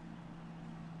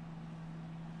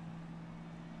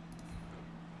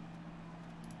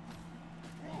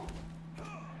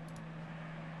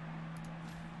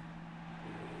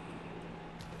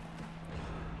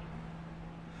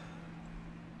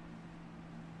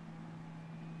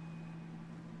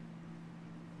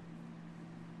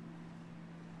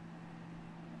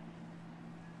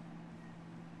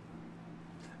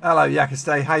 Hello,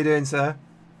 Yakastay. How you doing, sir?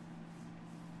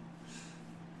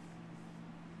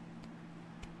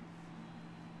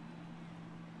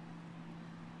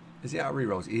 Is he out of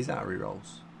rerolls? He's out of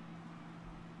rerolls.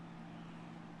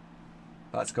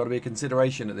 That's got to be a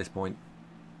consideration at this point.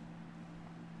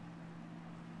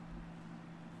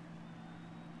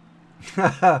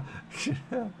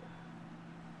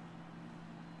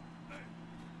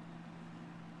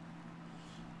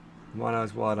 One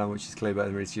hour's wild on, which is clear better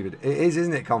than really stupid. It is,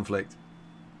 isn't it, Conflict?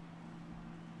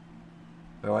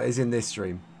 Oh, it is in this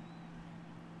stream.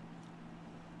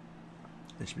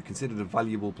 They should be considered a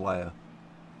valuable player.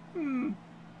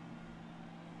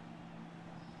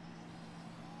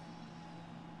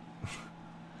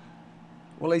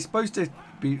 Well, he's supposed to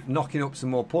be knocking up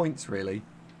some more points, really.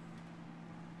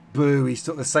 Boo, he's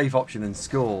took the safe option and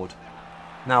scored.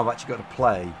 Now I've actually got to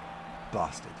play.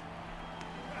 Bastard.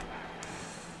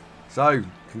 So,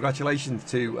 congratulations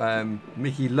to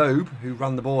Mickey Loeb, who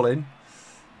ran the ball in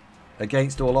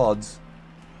against all odds.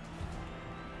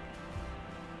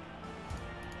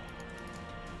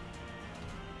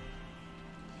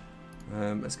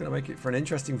 That's going to make it for an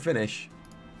interesting finish.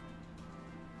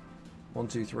 1,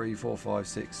 2, 3, 4, 5,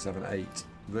 6, 7, 8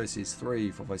 versus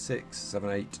 3, 4, 5, 6, 7,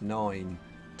 8, 9,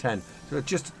 10. So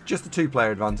just a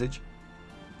 2-player advantage.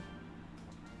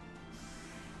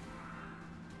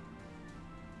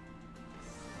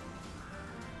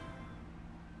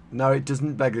 No, it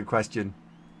doesn't beg the question.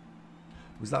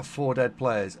 Was that 4 dead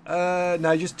players?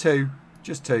 No, just 2.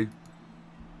 Just 2.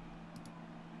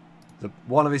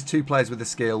 One of his 2 players with a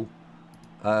skill.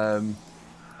 And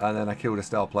then I killed a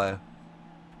star player.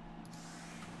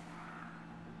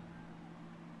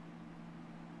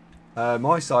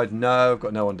 My side, no, I've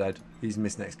got no one dead. He's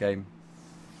missed next game.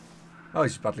 Oh,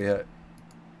 he's badly hurt.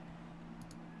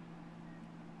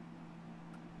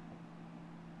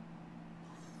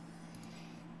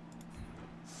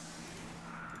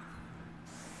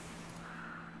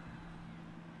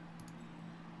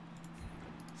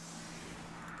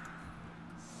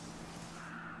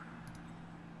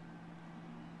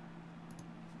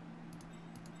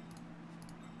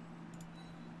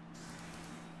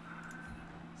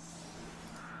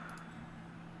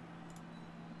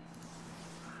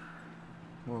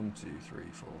 One, 2, 3,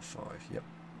 4, 5. Yep.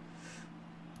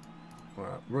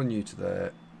 Alright, run you to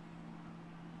there.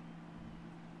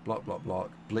 Block, block,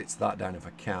 block. Blitz that down if I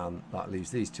can. That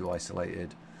leaves these 2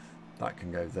 isolated. That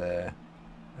can go there.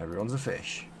 Everyone's a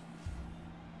fish.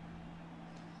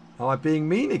 Am I being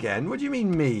mean again? What do you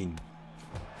mean mean?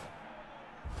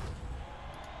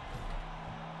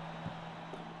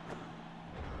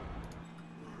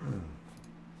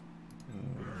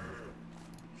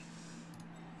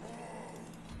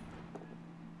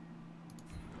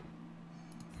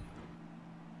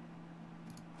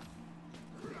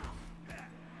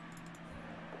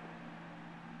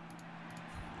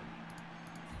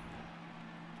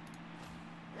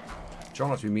 Try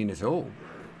not to be mean at all.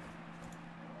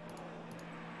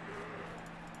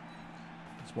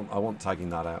 I want tagging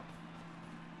that out.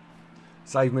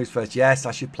 Save moves first. Yes,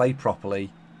 I should play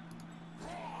properly.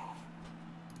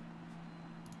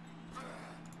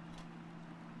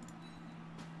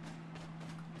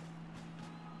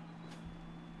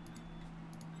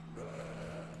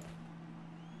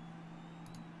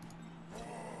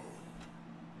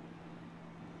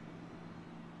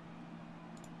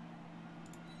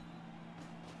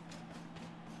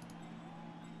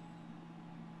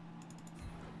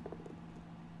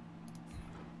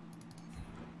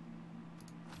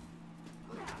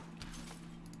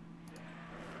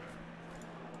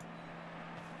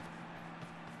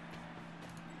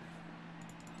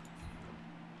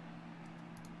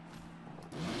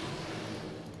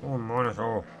 Oh,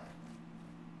 monitor.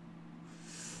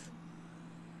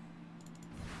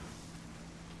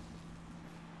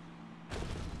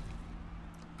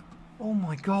 Oh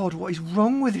my god, what is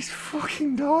wrong with this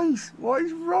fucking dice? What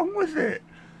is wrong with it?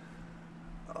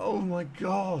 Oh my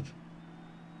god.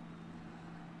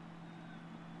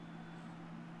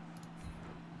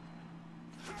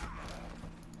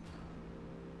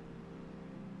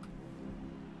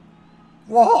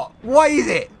 What? What is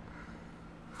it?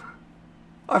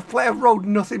 I've rolled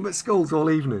nothing but skulls all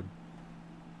evening.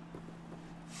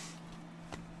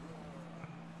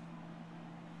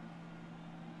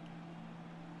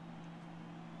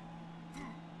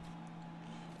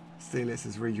 Steal it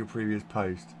says read your previous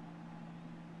post.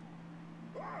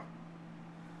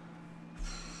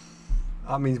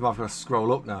 That means I've got to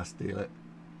scroll up now, steal it.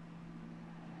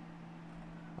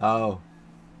 Oh.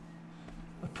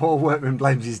 A poor workman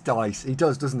blames his dice. He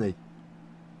does, doesn't he?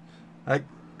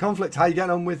 Conflict, how you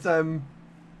getting on with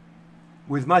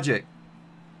magic?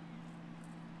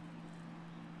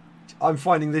 I'm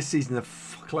finding this season a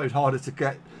fuckload harder to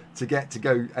get to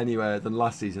go anywhere than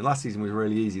last season. Last season was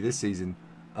really easy. This season,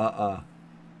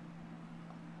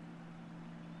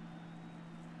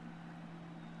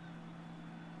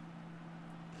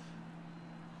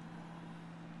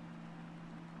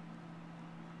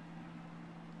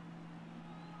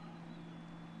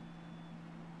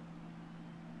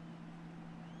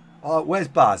 Oh, where's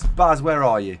Baz? Baz, where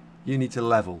are you? You need to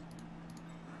level.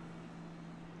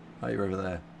 Oh, you're over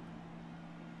there.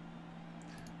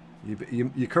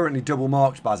 You're currently double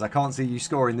marked, Baz. I can't see you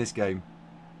scoring this game.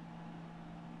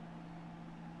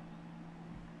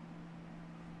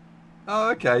 Oh,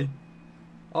 okay.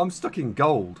 I'm stuck in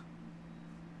gold.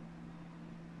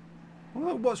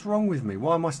 What's wrong with me?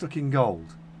 Why am I stuck in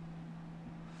gold?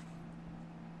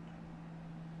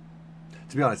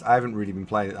 To be honest, I haven't really been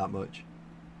playing it that much.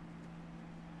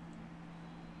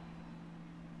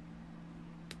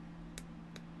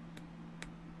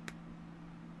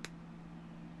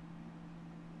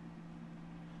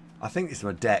 I think it's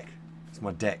my deck. It's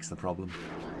my deck's the problem.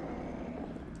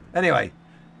 Anyway,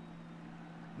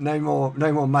 no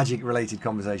more magic related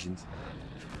conversations.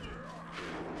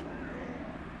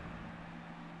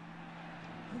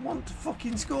 I want to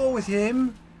fucking score with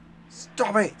him.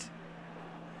 Stop it.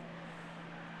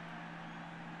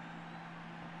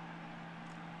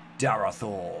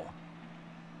 Darathor.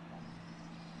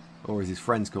 Or as his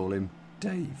friends call him,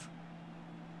 Dave.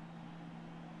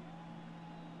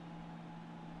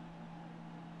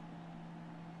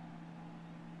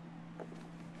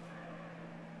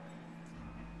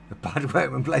 The bad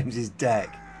workman blames his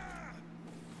deck.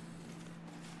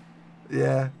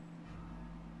 Yeah.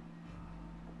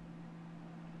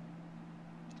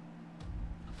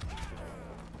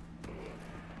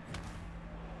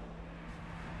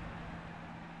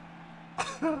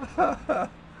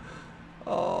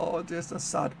 Oh, just a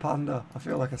sad panda. I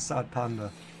feel like a sad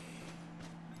panda.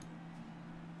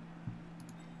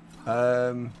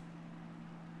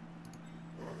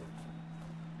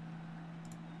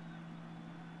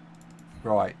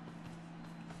 Right.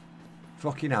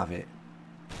 Fucking have it.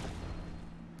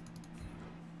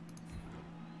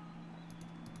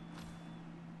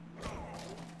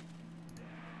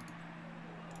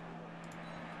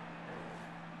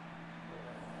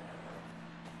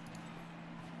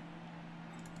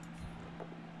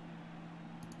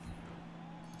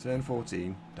 Turn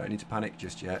 14. Don't need to panic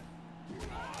just yet.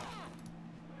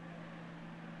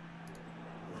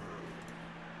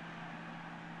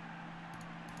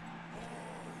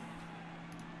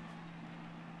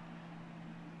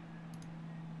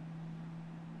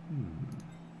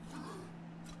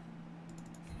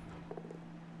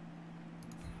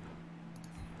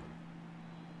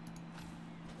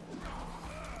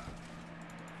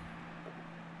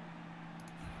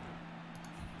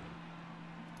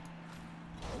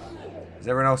 Has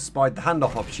everyone else spied the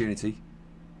handoff opportunity?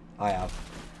 I have.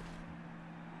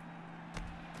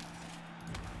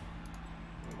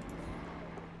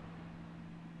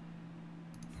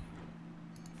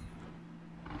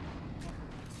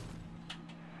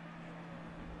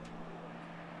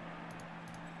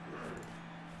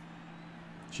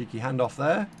 Cheeky handoff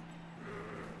there.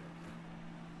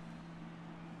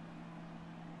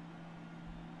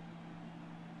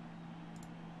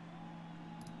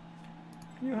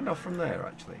 Can you hand off from there,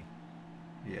 actually?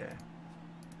 Yeah.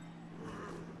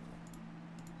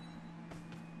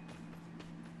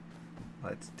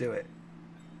 Let's do it.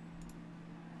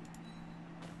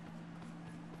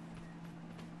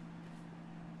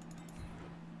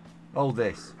 Hold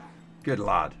this. Good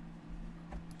lad.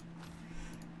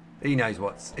 He knows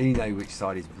which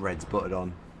side his bread's buttered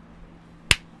on.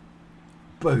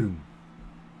 Boom.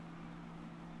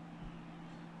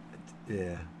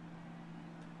 Yeah.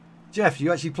 Jeff, do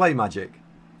you actually play Magic?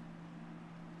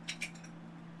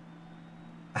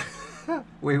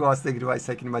 We was thinking about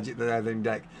taking a Magic the Gathering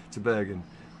deck to Bergen.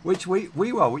 Which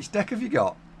which deck have you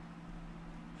got?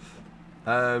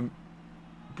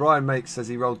 Brian Makes says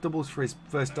he rolled doubles for his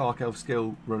first Dark Elf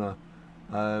skill runner.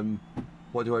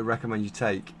 What do I recommend you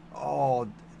take? Oh,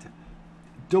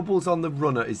 doubles on the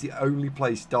runner is the only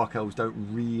place Dark Elves don't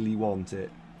really want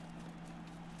it.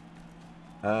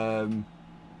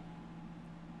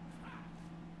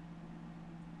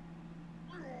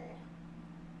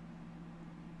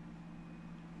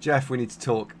 Jeff, we need to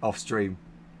talk off stream.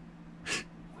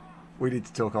 We need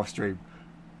to talk off stream.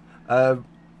 The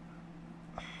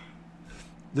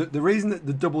reason that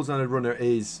the doubles on a runner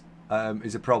is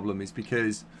a problem is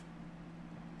because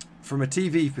from a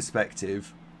TV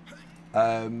perspective,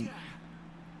 you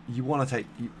want to take...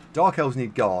 Dark Elves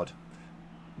need guard.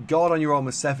 Guard on your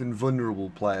armor 7 vulnerable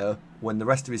player, when the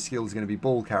rest of his skills are going to be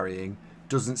ball carrying,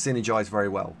 doesn't synergize very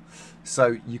well.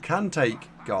 So you can take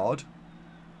guard.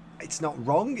 It's not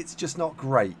wrong, it's just not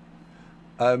great.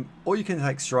 Or you can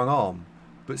take strong arm.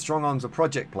 But strong arm's a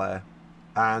project player,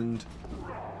 and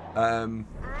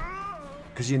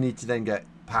because you need to then get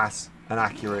pass and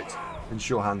accurate and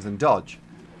sure hands and dodge.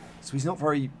 So he's not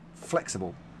very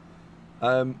flexible.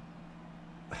 So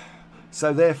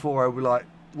therefore I would like,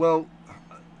 well,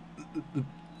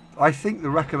 I think the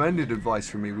recommended advice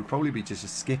from me would probably be just to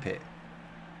skip it.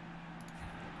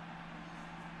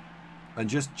 And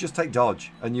just take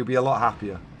dodge and you'll be a lot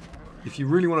happier. If you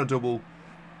really want to double,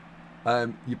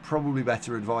 you're probably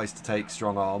better advised to take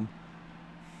strong arm.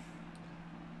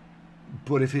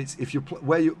 But if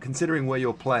you're considering where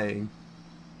you're playing,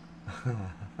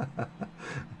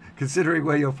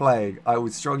 I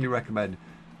would strongly recommend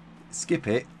skip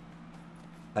it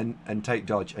and take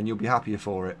dodge, and you'll be happier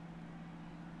for it.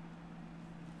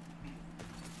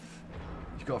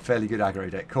 You've got a fairly good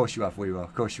aggro deck. Of course you have, Weaver.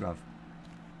 Of course you have.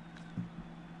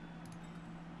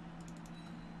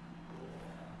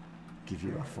 Give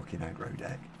you a fucking aggro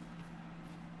deck.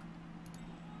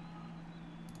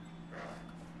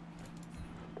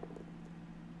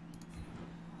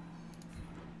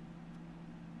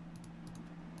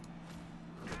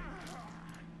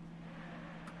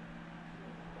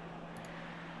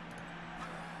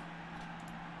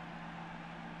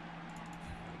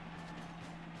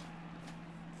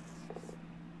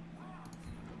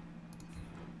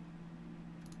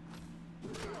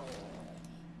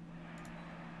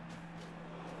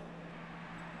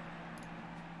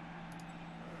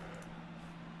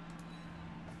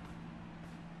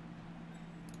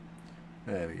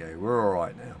 There we go, we're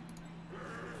alright now.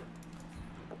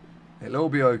 It'll all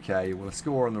be okay, we'll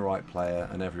score on the right player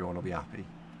and everyone will be happy.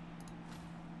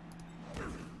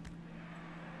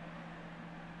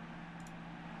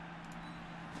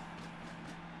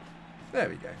 There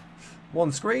we go.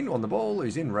 One screen on the ball,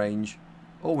 who's in range.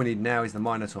 All we need now is the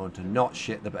Minotaur to not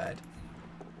shit the bed.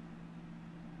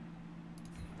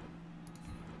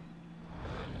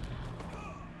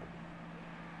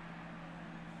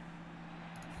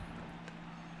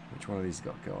 Which one of these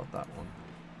got guard? That one.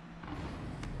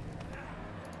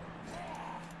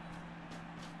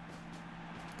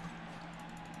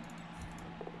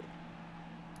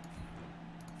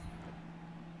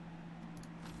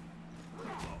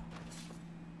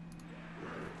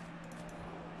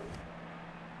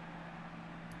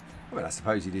 I mean, I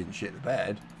suppose he didn't shit the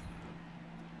bed.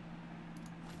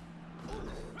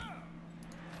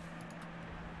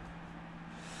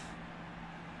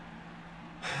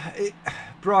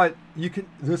 Brian,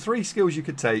 the 3 skills you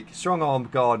could take: strong arm,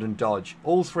 guard, and dodge.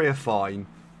 All 3 are fine.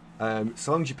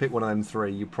 So long as you pick one of them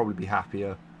 3, you'll probably be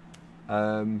happier.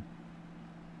 And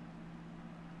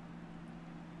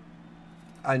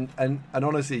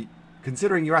honestly,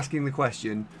 considering you're asking the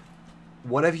question,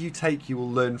 whatever you take, you will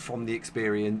learn from the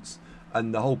experience,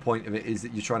 and the whole point of it is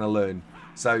that you're trying to learn.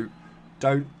 So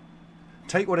don't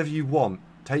take whatever you want.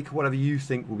 Take whatever you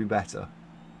think will be better.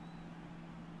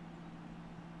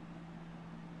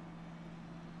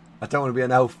 I don't want to be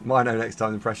an elf. Mino next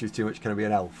time. The pressure is too much. Can I be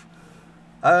an elf?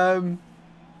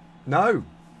 No.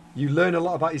 You learn a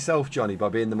lot about yourself, Johnny, by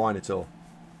being the Minotaur.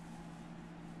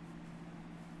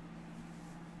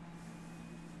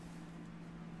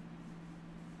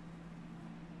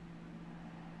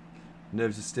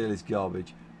 Nerves of Steel is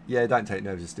garbage. Yeah, don't take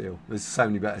Nerves of Steel. There's so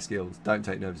many better skills. Don't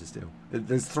take Nerves of Steel.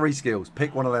 There's 3 skills.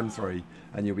 Pick one of them 3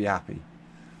 and you'll be happy.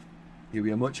 You'll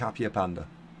be a much happier panda.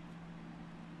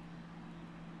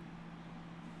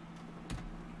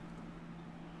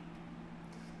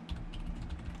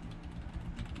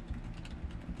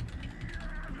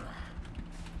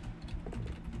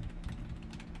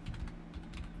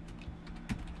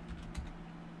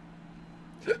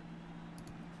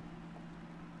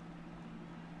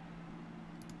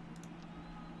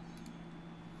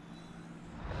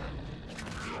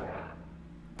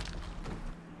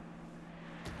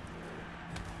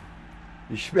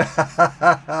 You should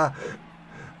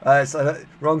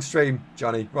wrong stream,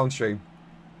 Johnny. Wrong stream.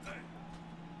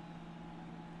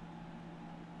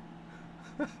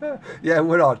 Yeah,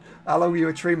 Woodard. How long were you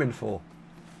a treeman for?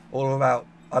 All about,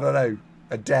 I don't know,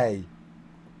 a day.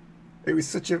 It was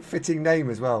such a fitting name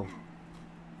as well.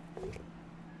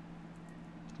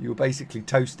 You were basically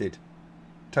toasted.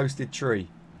 Toasted tree.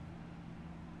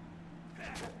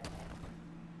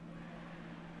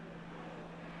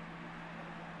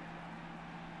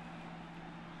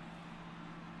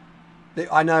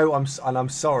 I know, I'm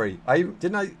sorry. I've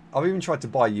even tried to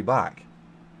buy you back.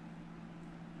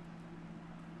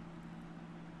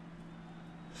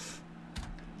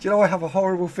 Do you know, I have a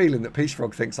horrible feeling that Peace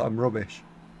Frog thinks I'm rubbish.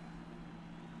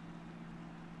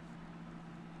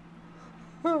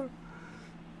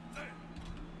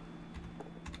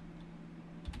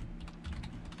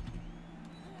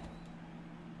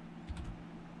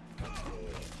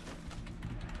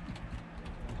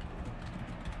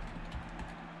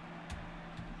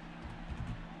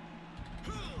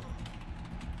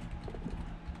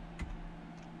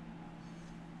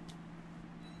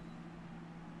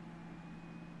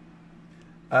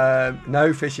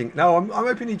 No fishing. No, I'm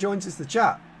hoping he joins us the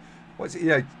chat. What's it? You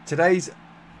know, today's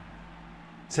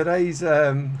today's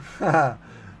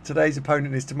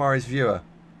opponent is tomorrow's viewer.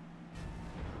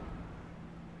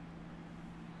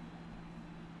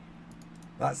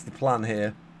 That's the plan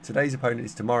here. Today's opponent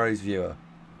is tomorrow's viewer.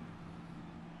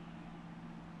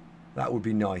 That would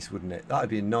be nice, wouldn't it? That would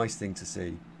be a nice thing to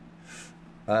see.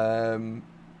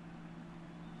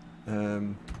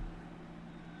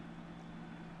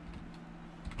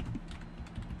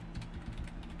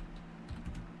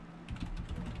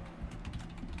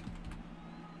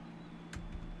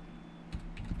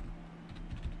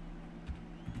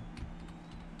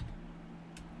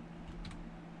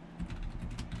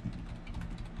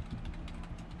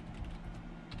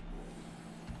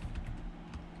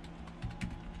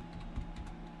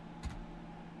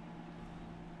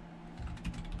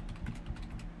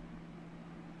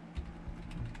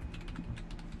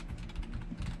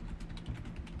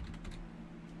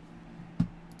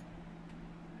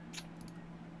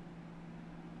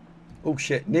 Oh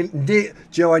shit,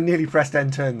 Joe, I nearly pressed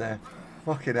end turn there.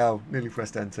 Fucking hell, nearly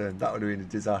pressed end turn. That would have been a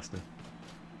disaster.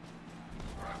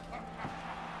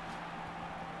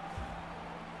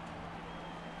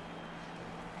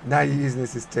 Now you're using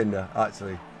this as Tinder,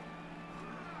 actually.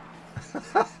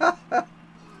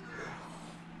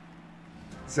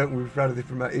 Something we're proud of the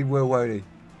promote. He will, won't he?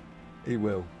 He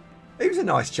will. He was a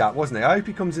nice chap, wasn't he? I hope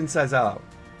he comes and says hello.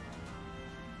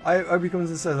 I hope he comes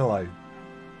and says hello.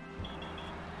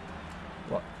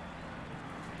 What?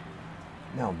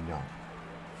 No, I'm not.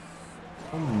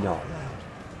 I'm not loud.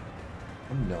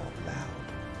 I'm not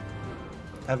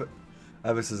loud.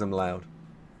 Ever says I'm loud.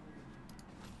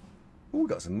 Oh, we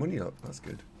got some money up. That's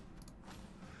good.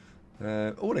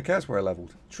 Oh, the chaos warrior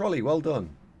leveled. Trolley, well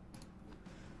done.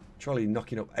 Trolley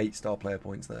knocking up 8-star player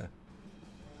points there.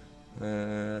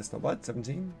 That's not bad.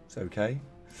 17. It's okay.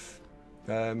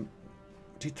 We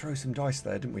did throw some dice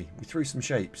there, didn't we? We threw some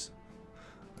shapes.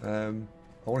 I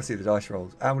want to see the dice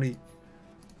rolls. How many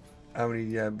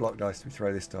block dice did we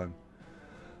throw this time?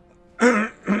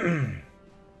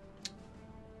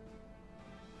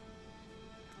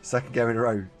 Second game in a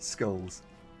row. Skulls.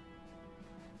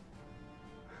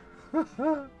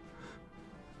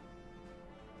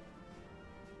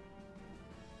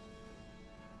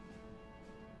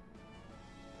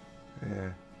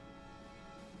 Yeah.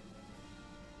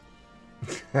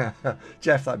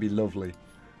 Jeff, that'd be lovely.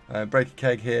 Break a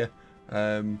keg here.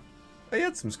 He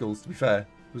had some skulls, to be fair.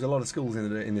 There was a lot of skulls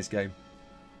in this game.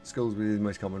 Skulls was the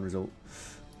most common result.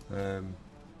 So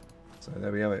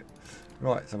there we have it.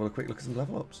 Right, let's have a quick look at some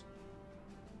level ups.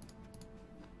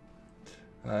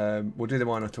 We'll do the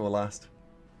Minotaur last.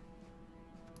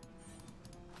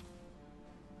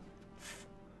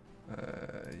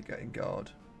 You're getting guard.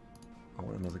 I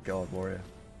want another guard warrior.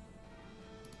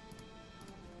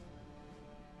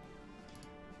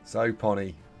 So,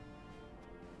 Pony.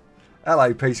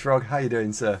 Hello, Peace Frog. How you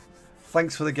doing, sir?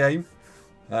 Thanks for the game.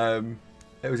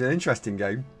 It was an interesting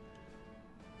game.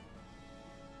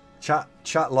 Chat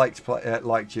liked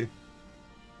you.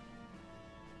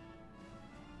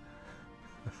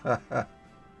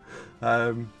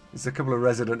 There's a couple of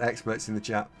resident experts in the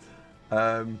chat.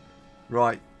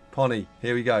 Right, Pony,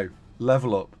 here we go.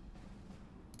 Level up.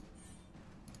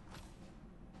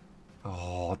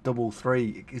 Oh, double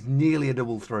 3. It's nearly a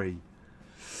double 3. It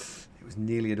was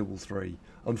nearly a double 3.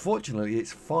 Unfortunately,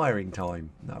 it's firing time.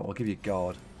 No, I'll give you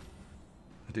guard.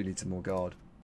 I do need some more guard.